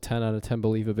one is a 10 out of 10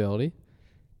 believability.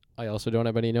 I also don't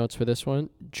have any notes for this one.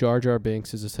 Jar Jar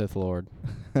Binks is a Sith Lord.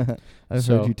 I've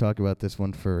So- heard you talk about this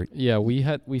one for Yeah, we've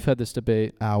had this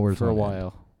debate hours for a on end.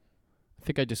 while. I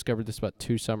think I discovered this about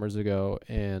 2 summers ago,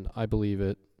 and I believe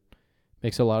it.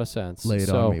 Makes a lot of sense. Lay it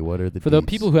so on me. What are the for the deets?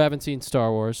 people who haven't seen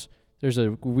Star Wars, there's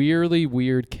a weirdly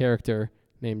weird character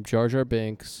named Jar Jar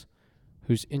Binks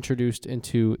who's introduced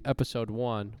into Episode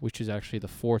 1, which is actually the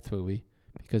 4th movie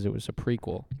because it was a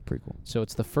prequel. Prequel. So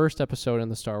it's the first episode in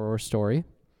the Star Wars story.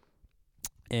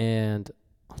 And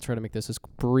I'll try to make this as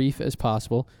brief as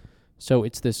possible. So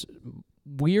it's this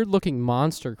weird-looking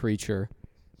monster creature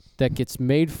that gets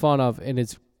made fun of and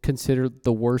is considered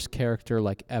the worst character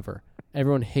like ever.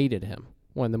 Everyone hated him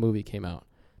when the movie came out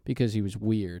because he was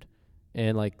weird.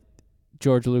 And like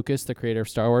George Lucas, the creator of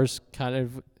Star Wars, kind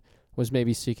of was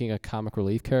maybe seeking a comic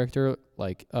relief character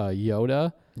like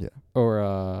Yoda. Yeah.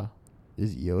 Or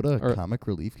Is Yoda a or- comic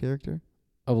relief character?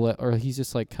 or he's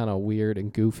just like kind of weird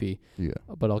and goofy. Yeah.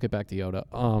 But I'll get back to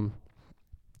Yoda.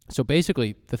 So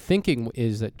basically, the thinking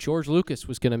is that George Lucas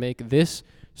was going to make this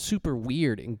super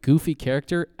weird and goofy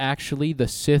character actually the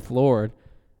Sith Lord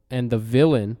and the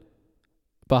villain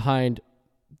behind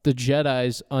the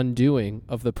Jedi's undoing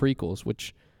of the prequels,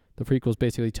 which the prequels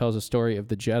basically tells a story of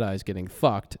the Jedi's getting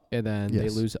fucked, and then they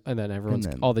Yes. lose, and then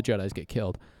then- all the Jedi's get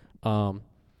killed.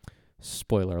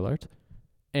 Spoiler alert.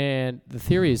 And the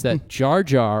theory is that Jar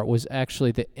Jar was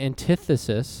actually the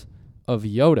antithesis of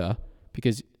Yoda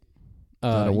because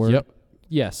Not a word?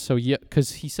 yes, so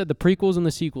because he said the prequels and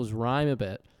the sequels rhyme a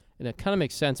bit, and it kind of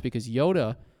makes sense because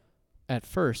Yoda at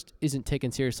first isn't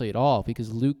taken seriously at all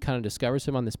because Luke kind of discovers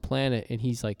him on this planet and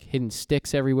he's like hidden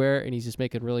sticks everywhere and he's just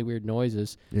making really weird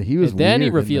noises. Yeah, he was And then he weird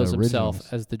in the reveals himself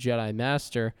originals. as the Jedi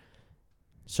Master.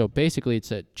 So basically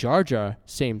it's a Jar Jar,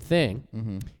 same thing.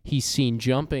 Mm-hmm. He's seen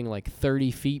jumping like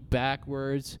 30 feet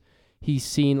backwards. He's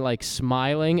seen like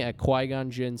smiling at Qui-Gon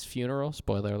Jinn's funeral.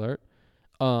 Spoiler alert.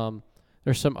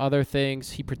 There's some other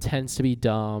things. He pretends to be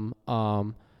dumb.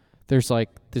 There's like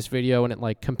this video and it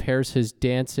like compares his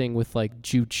dancing with like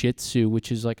jujitsu,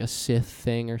 which is like a Sith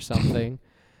thing or something.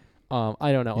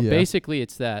 I don't know. Yeah. Basically,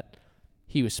 it's that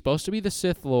he was supposed to be the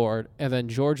Sith Lord, and then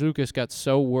George Lucas got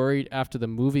so worried after the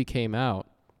movie came out.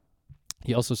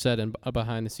 He also said in a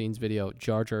behind-the-scenes video,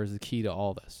 Jar Jar is the key to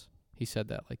all this. He said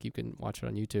that, like you can watch it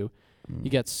on YouTube. He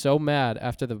got so mad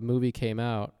after the movie came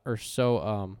out, or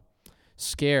so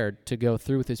scared to go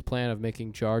through with his plan of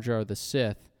making Jar Jar the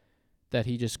Sith, that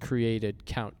he just created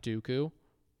Count Dooku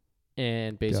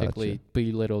and basically Gotcha.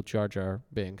 belittled Jar Jar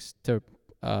Binks to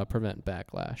prevent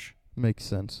backlash. Makes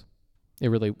sense. It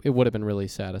would have been really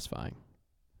satisfying.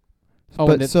 Oh,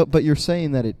 and But you're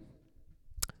saying that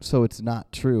so it's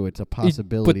not true. It's a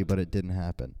possibility, but it didn't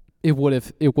happen. it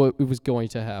was going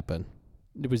to happen.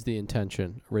 It was the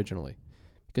intention originally.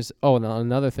 Because and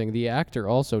another thing, the actor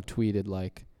also tweeted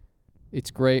like,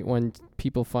 it's great when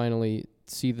people finally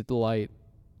see the light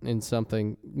in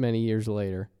something many years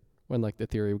later, when like the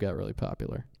theory got really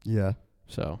popular. Yeah.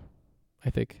 So I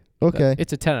think Okay.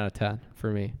 it's a 10 out of 10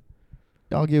 for me.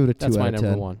 I'll give it a 2 That's out my of 10.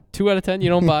 number one. 2 out of 10? You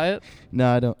don't buy it? No,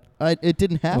 I don't. It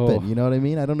didn't happen. Oh. You know what I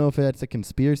mean? I don't know if that's a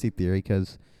conspiracy theory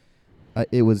because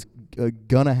it was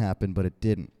gonna happen, but it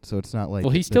didn't. So it's not like.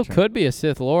 Well, he they're still trying- could be a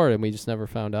Sith Lord, and we just never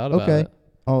found out about Okay. it.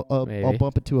 I'll Maybe.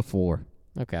 bump it to a 4.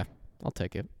 Okay. I'll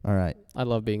take it. All right. I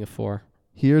love being a 4.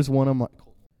 Here's one of my.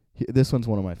 This one's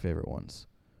one of my favorite ones.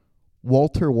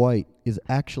 Walter White is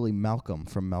actually Malcolm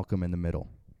from Malcolm in the Middle.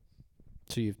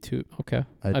 So you have 2. Okay.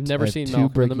 I I've never have seen 2 Malcolm in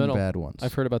the Breaking Middle. Bad ones.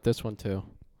 I've heard about this one too.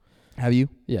 Have you?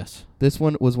 Yes. This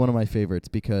one was one of my favorites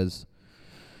because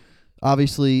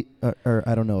obviously, or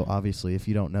I don't know, obviously, if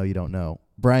you don't know, you don't know.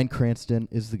 Bryan Cranston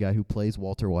is the guy who plays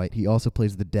Walter White. He also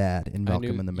plays the dad in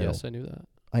Malcolm in the Middle. Yes, I knew that.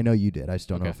 I know you did. I just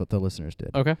don't know Okay. if the listeners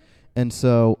did. Okay. And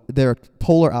so they're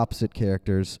polar opposite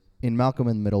characters. In Malcolm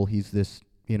in the Middle, he's this,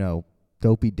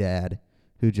 dopey dad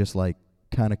who just like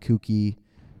kind of kooky,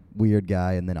 weird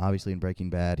guy. And then obviously in Breaking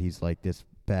Bad, he's like this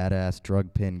badass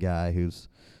drug pin guy who's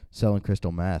selling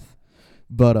crystal meth.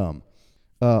 But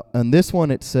on this one,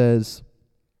 it says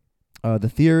the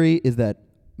theory is that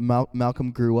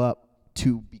Malcolm grew up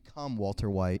to become Walter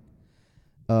White.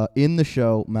 In the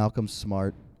show, Malcolm's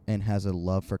smart and has a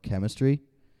love for chemistry,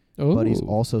 but he's Ooh.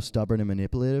 also stubborn and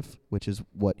manipulative, which is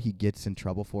what he gets in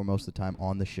trouble for most of the time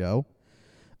on the show,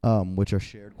 which are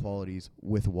shared qualities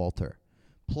with Walter.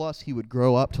 Plus, he would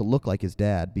grow up to look like his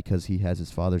dad because he has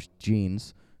his father's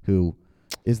genes, who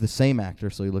is the same actor,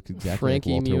 so he looks exactly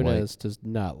Frankie like Walter Muniz does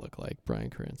not look like Bryan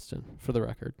Cranston, for the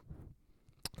record.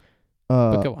 White.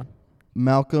 But go on.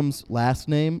 Malcolm's last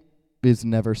name is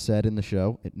never said in the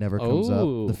show. It never comes up,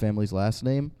 Oh. the family's last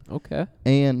name. Okay.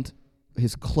 And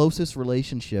his closest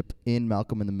relationship in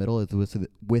Malcolm in the Middle is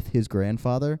with his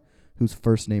grandfather, whose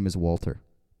first name is Walter,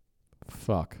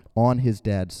 Fuck. on his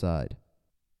dad's side.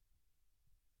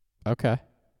 Okay.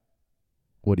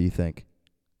 What do you think?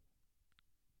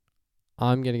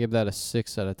 I'm going to give that a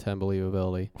 6 out of 10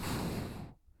 believability.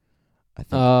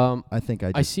 I think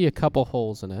I I see a couple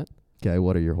holes in it. Okay,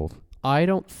 what are your holes? I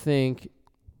don't think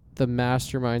the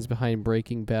masterminds behind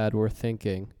Breaking Bad were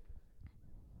thinking,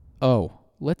 oh,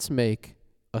 let's make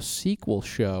a sequel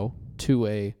show to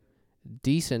a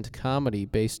decent comedy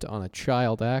based on a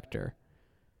child actor.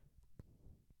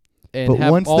 And But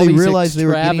have once all they these realized they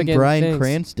were getting extravagant Bryan things.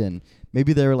 Cranston,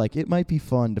 maybe they were like, it might be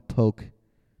fun to poke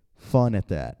fun at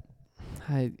that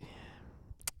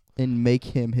and make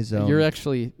him his own. You're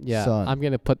actually, son. I'm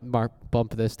going to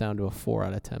bump this down to a 4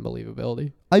 out of 10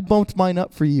 believability. I bumped mine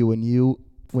up for you when you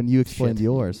explained Shit.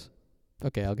 yours.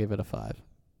 Okay, I'll give it a 5.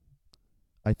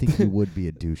 I think you would be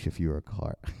a douche if you were a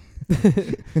car.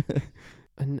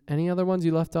 And any other ones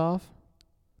you left off?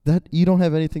 That you don't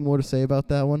have anything more to say about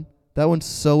that one? That one's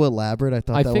so elaborate. I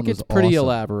thought I that think one was it's pretty awesome.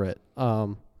 elaborate.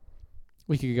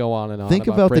 We could go on and on. Think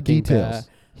about the Breaking details. Bad.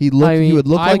 He would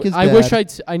look like his dad. I wish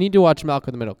I need to watch Malcolm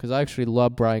in the Middle because I actually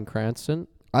love Bryan Cranston.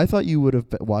 I thought you would have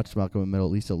watched Malcolm in the Middle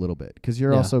at least a little bit because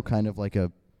you're Yeah. also kind of like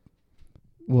a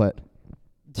what?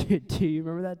 Do you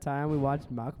remember that time we watched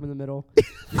Malcolm in the Middle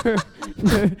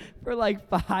for like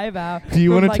 5 hours? Do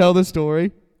you want to tell the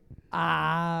story?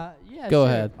 Yeah. Go sure.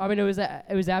 ahead. I mean, it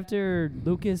was after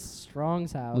Lucas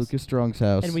Strong's house, Lucas Strong's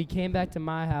house. and we came back to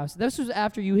my house. This was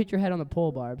after you hit your head on the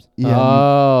pole barbs. yeah,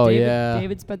 Oh David, yeah.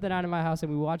 David spent the night at my house,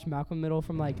 and we watched Malcolm Middle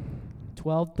from like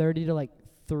 12:30 to like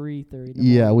 3:30.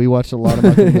 Yeah, we watched a lot of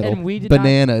Malcolm Middle. And we did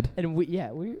Bananaed. And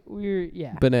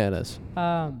we're Bananas.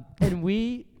 And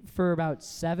we, for about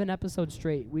 7 episodes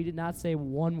straight, we did not say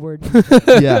one word.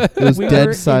 Yeah, it was we dead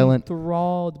were silent.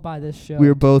 enthralled by this show. We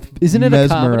were both Isn't it a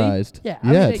comedy? mesmerized. Yeah,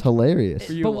 Yeah, mean, it's hilarious.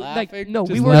 Were you but laughing? no,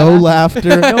 we Just were No laughing.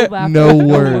 laughter, no laughter, no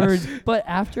words. But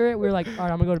after it, we were like, all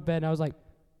right, I'm gonna go to bed. And I was like,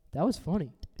 that was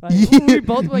funny. Like, Yeah, we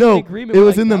both were like, no, in agreement. it We're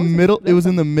was like, in the that middle. It that's was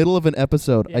in the middle of an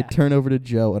episode. I Yeah. turn over to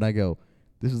Joe and I go,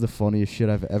 "This is the funniest shit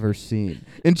I've ever seen."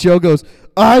 And Joe goes,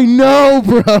 "I know,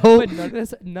 bro." But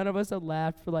none of us had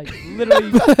laughed for like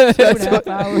literally 2.5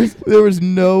 hours. There was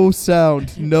no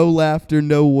sound, no laughter,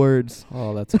 no words.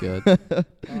 Oh, that's good. Oh,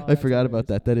 I that's forgot about hilarious.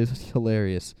 that. That is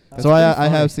hilarious. That's So pretty I funny.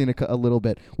 have seen a little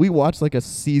bit. We watched like a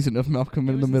season of Malcolm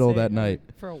It in the was middle insane, that night.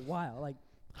 for a while. Like,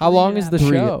 How long is the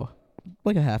 3 show?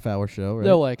 Like a half-hour show, right?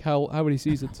 No, like how many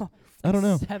seasons? I don't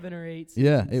know. 7 or 8.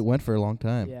 Yeah, seasons. it went for a long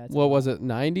time. Yeah, it's What wild. was it?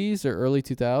 90s or early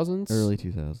 2000s? Early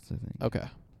 2000s, I think. Okay.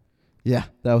 Yeah,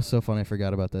 that was so funny. I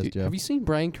forgot about that, Dude, Joe. have you seen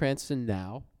Bryan Cranston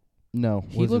now? No.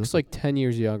 He looks like 10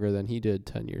 years younger than he did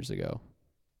 10 years ago.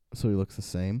 So he looks the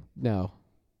same? No.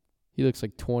 He looks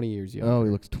like 20 years younger Oh, he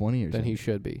looks 20 years than he younger.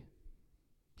 should be.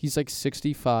 He's like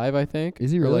 65, I think. Is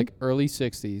he or really? like early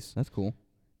 60s. That's cool.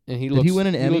 And he Did looks he win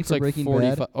an Emmy looks for like Breaking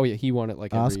 45. Bad? Oh yeah, he won it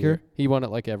like every Oscar? year. He won it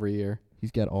like every year.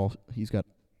 He's got all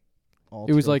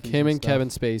It was like trophies him and stuff. Kevin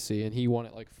Spacey, and he won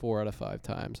it like 4 out of 5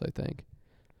 times, I think.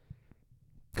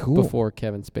 Cool. Before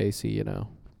Kevin Spacey,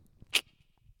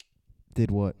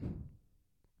 Did what?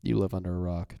 you live under a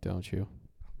rock, don't you?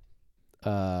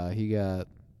 He got,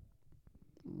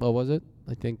 what was it?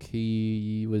 I think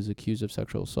he was accused of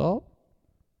sexual assault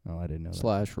Oh, I didn't know /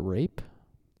 that. rape.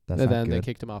 That's And not then they good.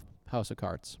 kicked him off House of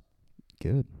Cards.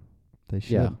 Good. They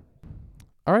should. Yeah.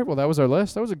 All right, well, that was our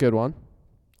list. That was a good one,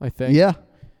 I think. Yeah.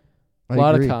 A I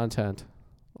lot agree. of content.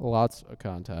 Lots of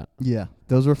content. Yeah,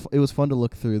 those were. It was fun to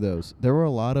look through those. There were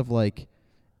a lot of like,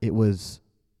 it was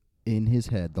in his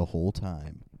head the whole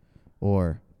time,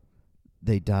 or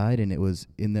they died and it was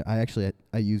in the.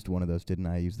 I used one of those, didn't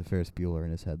I? I used the Ferris Bueller in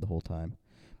his head the whole time,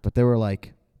 but they were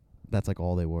like, that's like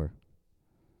all they were.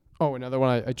 Oh, another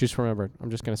one I just remembered. I'm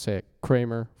just gonna say it.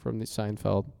 Kramer from the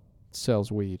Seinfeld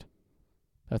sells weed.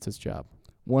 That's his job.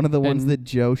 One of the ones And- that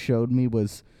Joe showed me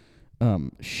was,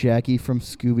 Shaggy from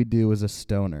Scooby-Doo was a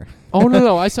stoner. Oh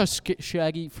no! I saw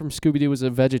Shaggy from Scooby-Doo was a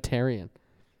vegetarian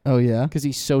Oh yeah, because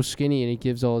he's so skinny and he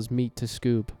gives all his meat to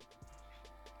Scoob.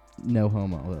 no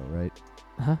homo though, right?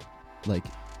 Huh? Like,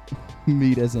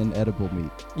 meat as in edible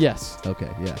meat. Yes.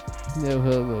 Okay, yeah. No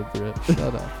homo, Britt.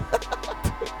 Shut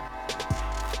up.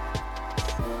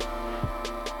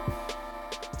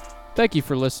 Thank you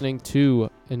for listening to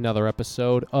another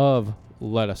episode of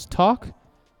Let Us Talk.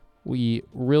 We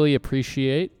really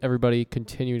appreciate everybody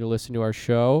continuing to listen to our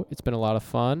show. It's been a lot of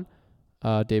fun.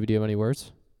 David, do you have any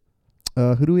words?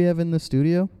 Who do we have in the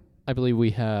studio? I believe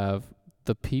we have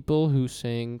the people who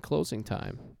sing closing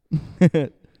time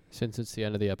since it's the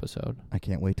end of the episode. I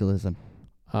can't wait to listen.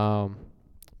 But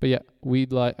yeah,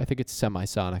 I think it's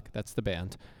Semisonic. That's the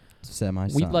band.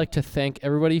 Semi-sonic. We'd like to thank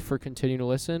everybody for continuing to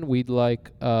listen. We'd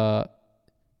like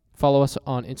follow us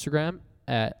on Instagram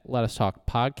at Let Us Talk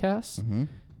Podcast. Mm-hmm.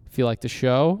 If you like the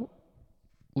show,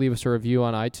 leave us a review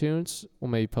on iTunes. We'll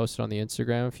maybe post it on the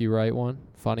Instagram if you write one.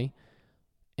 Funny.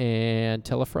 And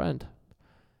tell a friend.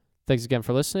 Thanks again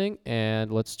for listening,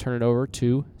 and let's turn it over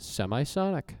to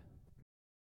Semisonic.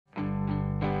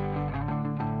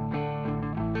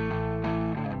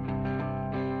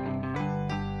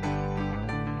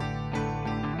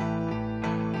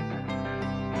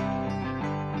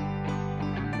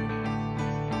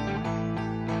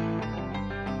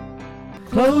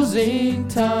 Closing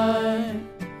time.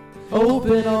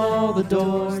 Open all the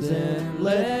doors and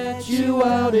let you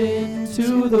out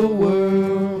into the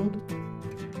world.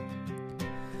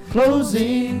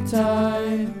 Closing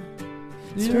time.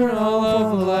 Turn all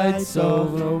of the lights off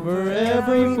over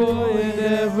every boy and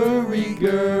every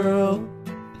girl.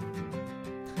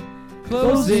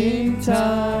 Closing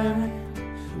time.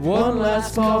 One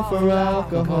last call for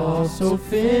alcohol, so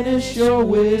finish your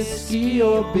whiskey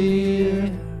or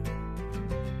beer.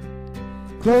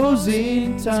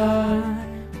 Closing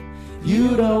time.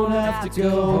 You don't have to go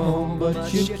home,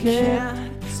 but you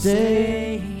can't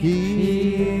stay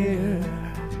here.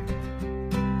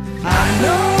 I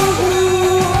know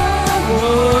who I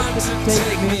want to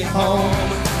take me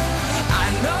home.